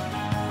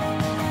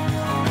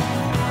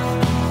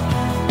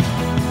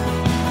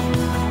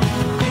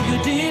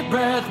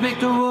 Make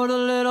the world a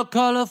little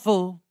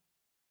colorful.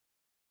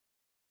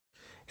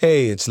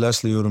 Hey, it's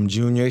Leslie Odom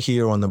Jr.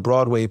 here on the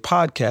Broadway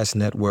Podcast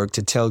Network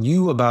to tell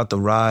you about the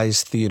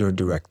Rise Theater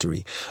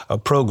Directory, a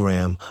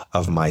program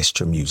of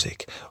Maestro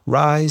Music.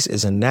 Rise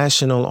is a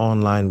national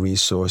online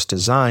resource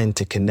designed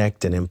to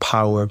connect and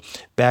empower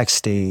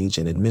backstage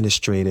and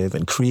administrative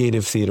and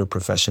creative theater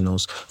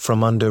professionals from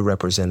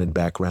underrepresented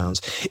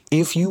backgrounds.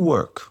 If you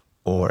work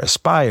or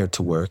aspire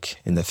to work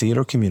in the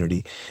theater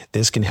community,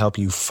 this can help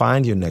you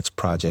find your next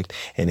project.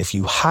 And if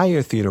you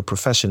hire theater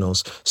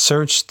professionals,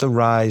 search the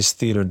Rise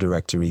Theater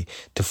Directory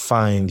to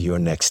find your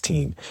next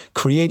team.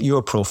 Create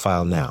your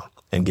profile now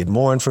and get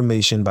more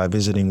information by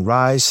visiting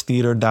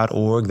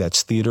risetheater.org.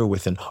 That's theater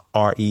with an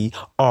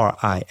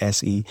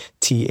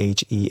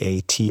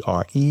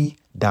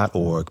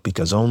RERISETHEATRE.org,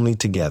 because only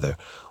together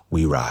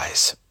we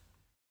rise.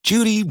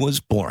 Judy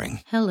was boring.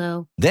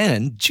 Hello.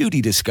 Then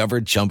Judy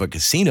discovered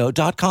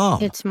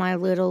ChumbaCasino.com. It's my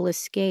little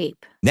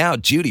escape. Now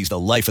Judy's the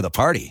life of the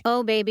party.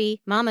 Oh,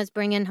 baby, mama's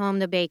bringing home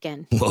the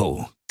bacon.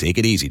 Whoa, take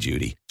it easy,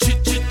 Judy.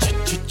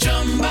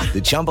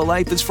 The Chumba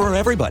life is for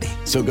everybody.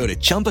 So go to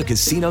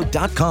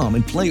ChumbaCasino.com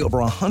and play over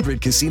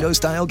 100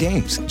 casino-style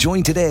games.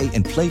 Join today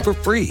and play for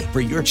free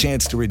for your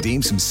chance to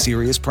redeem some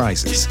serious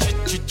prizes.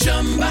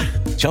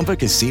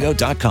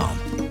 ChumbaCasino.com.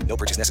 No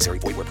purchase necessary.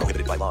 Void where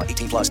prohibited by law.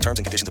 18+ terms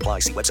and conditions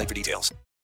apply. See website for details.